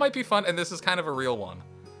 you know what might be fun, and this is kind of a real one.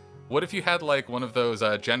 What if you had one of those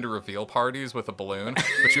gender reveal parties with a balloon,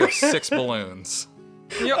 but you have 6 balloons?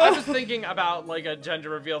 You know, I was thinking about a gender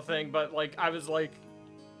reveal thing, but I was like,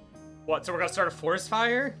 what? So we're gonna start a forest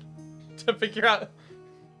fire to figure out?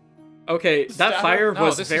 Okay, that fire No,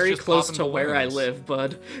 was this is very just close popping to where I balloons. live,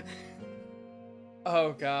 bud.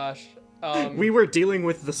 Oh gosh. We were dealing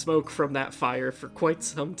with the smoke from that fire for quite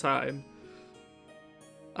some time.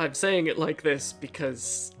 I'm saying it like this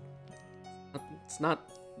because it's not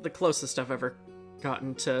the closest I've ever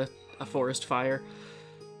gotten to a forest fire.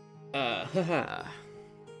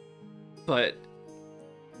 But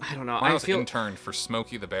I don't know. I I was feel interned for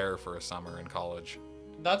Smokey the Bear for a summer in college.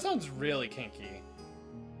 That sounds really kinky.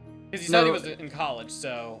 Because he said he No. was in college,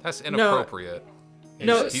 so. That's inappropriate.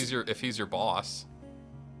 No. if he's your boss.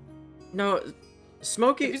 no, If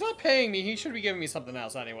Smokey. he's not paying me, he should be giving me something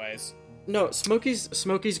else, anyways. No,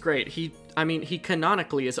 Smokey's great. He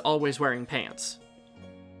canonically is always wearing pants.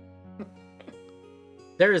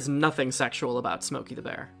 There is nothing sexual about Smokey the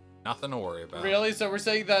Bear. Nothing to worry about. Really? So we're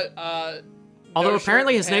saying that. Although no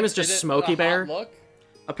apparently shirt his name is pants just isn't Smokey a hot Bear. Look?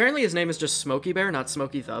 Apparently his name is just Smokey Bear, not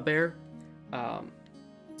Smokey the Bear.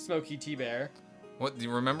 Smokey T Bear. What do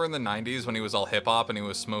you remember in the 90s when he was all hip hop and he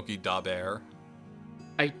was Smokey Da Bear?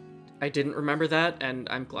 I didn't remember that, and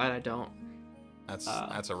I'm glad I don't.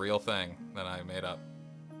 That's a real thing that I made up.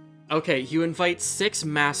 Okay, you invite 6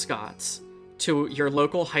 mascots to your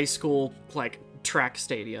local high school, like, track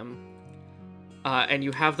stadium, and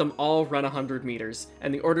you have them all run 100 meters,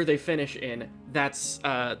 and the order they finish in, that's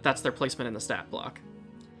their placement in the stat block.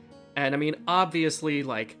 And, I mean, obviously,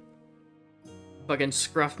 like, fucking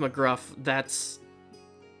Scruff McGruff, that's,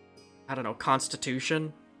 I don't know,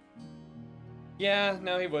 Constitution? Yeah,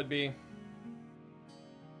 no, he would be.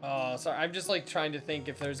 Oh, sorry. I'm just like trying to think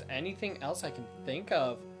if there's anything else I can think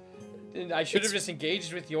of. I should have just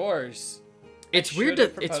engaged with yours. It's weird to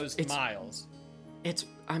propose Miles.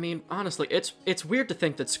 I mean, honestly, it's weird to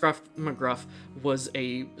think that Scruff McGruff was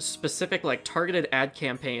a specific, like, targeted ad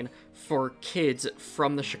campaign for kids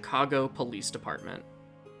from the Chicago Police Department.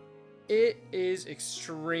 It is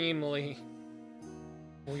extremely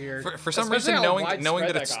weird. For some reason, knowing that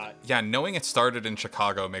knowing it started in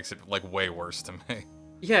Chicago makes it like way worse to me.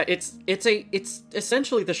 Yeah, it's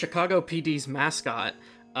essentially the Chicago PD's mascot.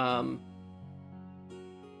 Yeah.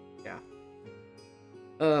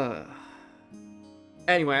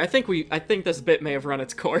 Anyway, I think this bit may have run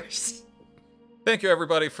its course. Thank you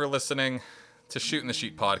everybody for listening to Shootin' the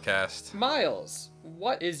Sheet podcast. Miles,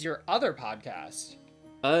 what is your other podcast?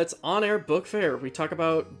 It's On Air Book Fair. We talk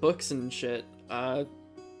about books and shit.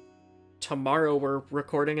 Tomorrow we're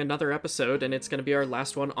recording another episode, and it's going to be our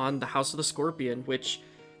last one on The House of the Scorpion, which...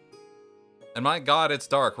 And my god, it's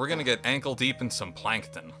dark. We're going to get ankle deep in some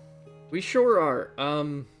plankton. We sure are.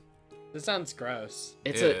 This sounds gross.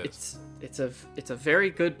 It's a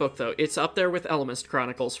very good book, though. It's up there with Elemist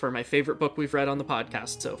Chronicles for my favorite book we've read on the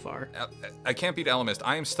podcast so far. I can't beat Elemist.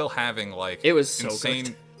 I am still having, like, it was so insane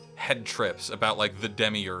good. Head trips about, like, the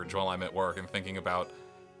Demiurge while I'm at work and thinking about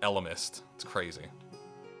Elemist. It's crazy.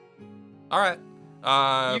 All right.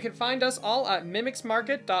 You can find us all at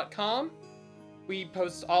mimicsmarket.com. We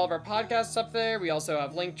post all of our podcasts up there. We also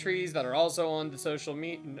have link trees that are also on the social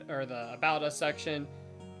media or the About Us section.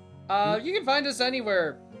 You can find us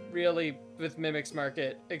anywhere, really, with Mimics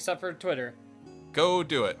Market, except for Twitter. Go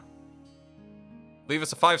do it. Leave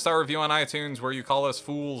us a 5-star review on iTunes where you call us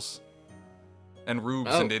fools and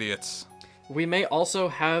rubes and idiots. We may also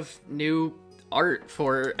have new art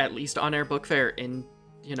for at least On Air Book Fair in,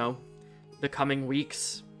 the coming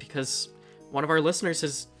weeks, because one of our listeners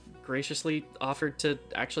has graciously offered to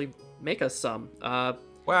actually make us some.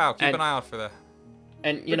 Wow, keep an eye out for that.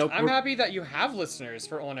 And, I'm happy that you have listeners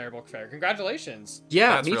for On Air Book Fair. Congratulations.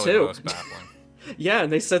 Yeah, That's me really too. The most baffling. Yeah,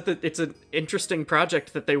 and they said that it's an interesting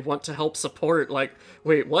project that they want to help support. Like,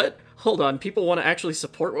 wait, what? Hold on, people want to actually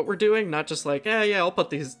support what we're doing, not just like, I'll put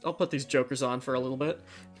these jokers on for a little bit.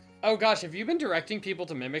 Oh gosh, have you been directing people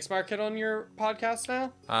to Mimics Market on your podcast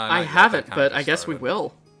now? I haven't, but I guess we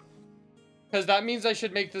will. Because that means I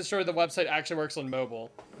should make sure the website actually works on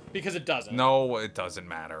mobile. Because it doesn't. No, it doesn't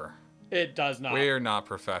matter. It does not. We're not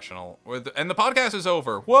professional. And the podcast is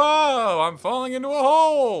over. Whoa, I'm falling into a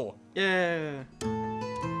hole. Yeah.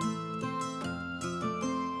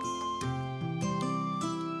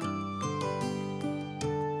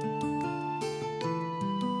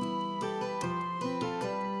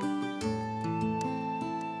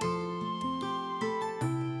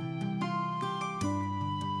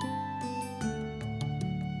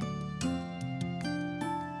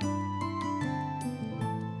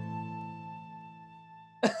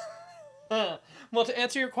 Well, to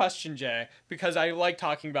answer your question, Jay, because I like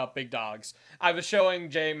talking about big dogs, I was showing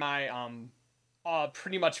Jay my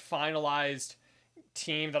pretty much finalized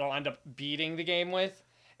team that I'll end up beating the game with.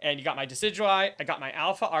 And you got my Decidueye, I got my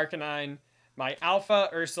Alpha Arcanine, my Alpha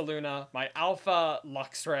Ursaluna, my Alpha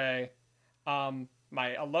Luxray, my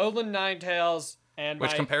Alolan Ninetales, and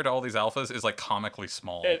which compared to all these alphas is like comically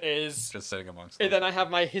small. It is. Just sitting amongst them. And then I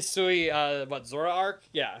have my Hisui, Zoroark?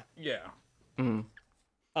 Yeah. Mm.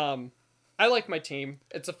 I like my team.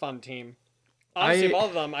 It's a fun team. Honestly, of all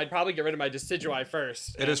of them, I'd probably get rid of my Decidueye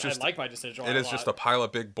first. I like my Decidueye It is just a pile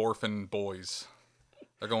of big Borfin boys.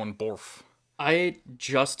 They're going Borf. I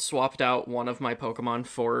just swapped out one of my Pokemon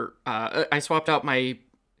for... I swapped out my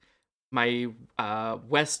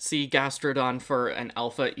West Sea Gastrodon for an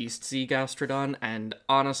Alpha East Sea Gastrodon, and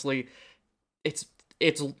honestly,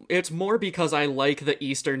 it's more because I like the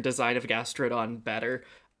Eastern design of Gastrodon better.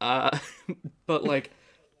 But, like...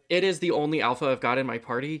 It is the only alpha I've got in my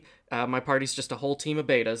party. My party's just a whole team of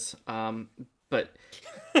betas. But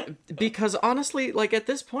because honestly, like at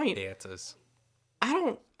this point, I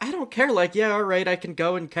don't care. Like, yeah, all right, I can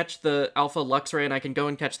go and catch the Alpha Luxray and I can go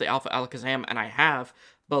and catch the Alpha Alakazam, and I have.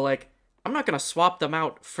 But like, I'm not gonna swap them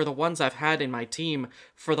out for the ones I've had in my team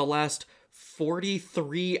for the last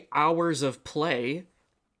 43 hours of play.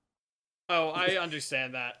 Oh, I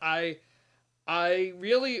understand that. I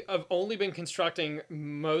really have only been constructing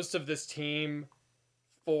most of this team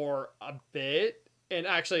for a bit. And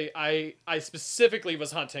actually, I specifically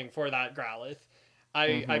was hunting for that Growlithe.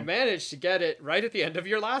 I managed to get it right at the end of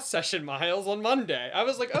your last session, Miles, on Monday. I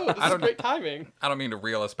was like, oh, this is great timing. I don't mean to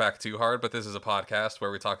reel us back too hard, but this is a podcast where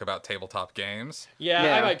we talk about tabletop games.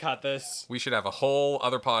 Yeah, I might cut this. We should have a whole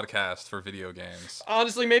other podcast for video games.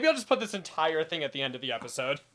 Honestly, maybe I'll just put this entire thing at the end of the episode.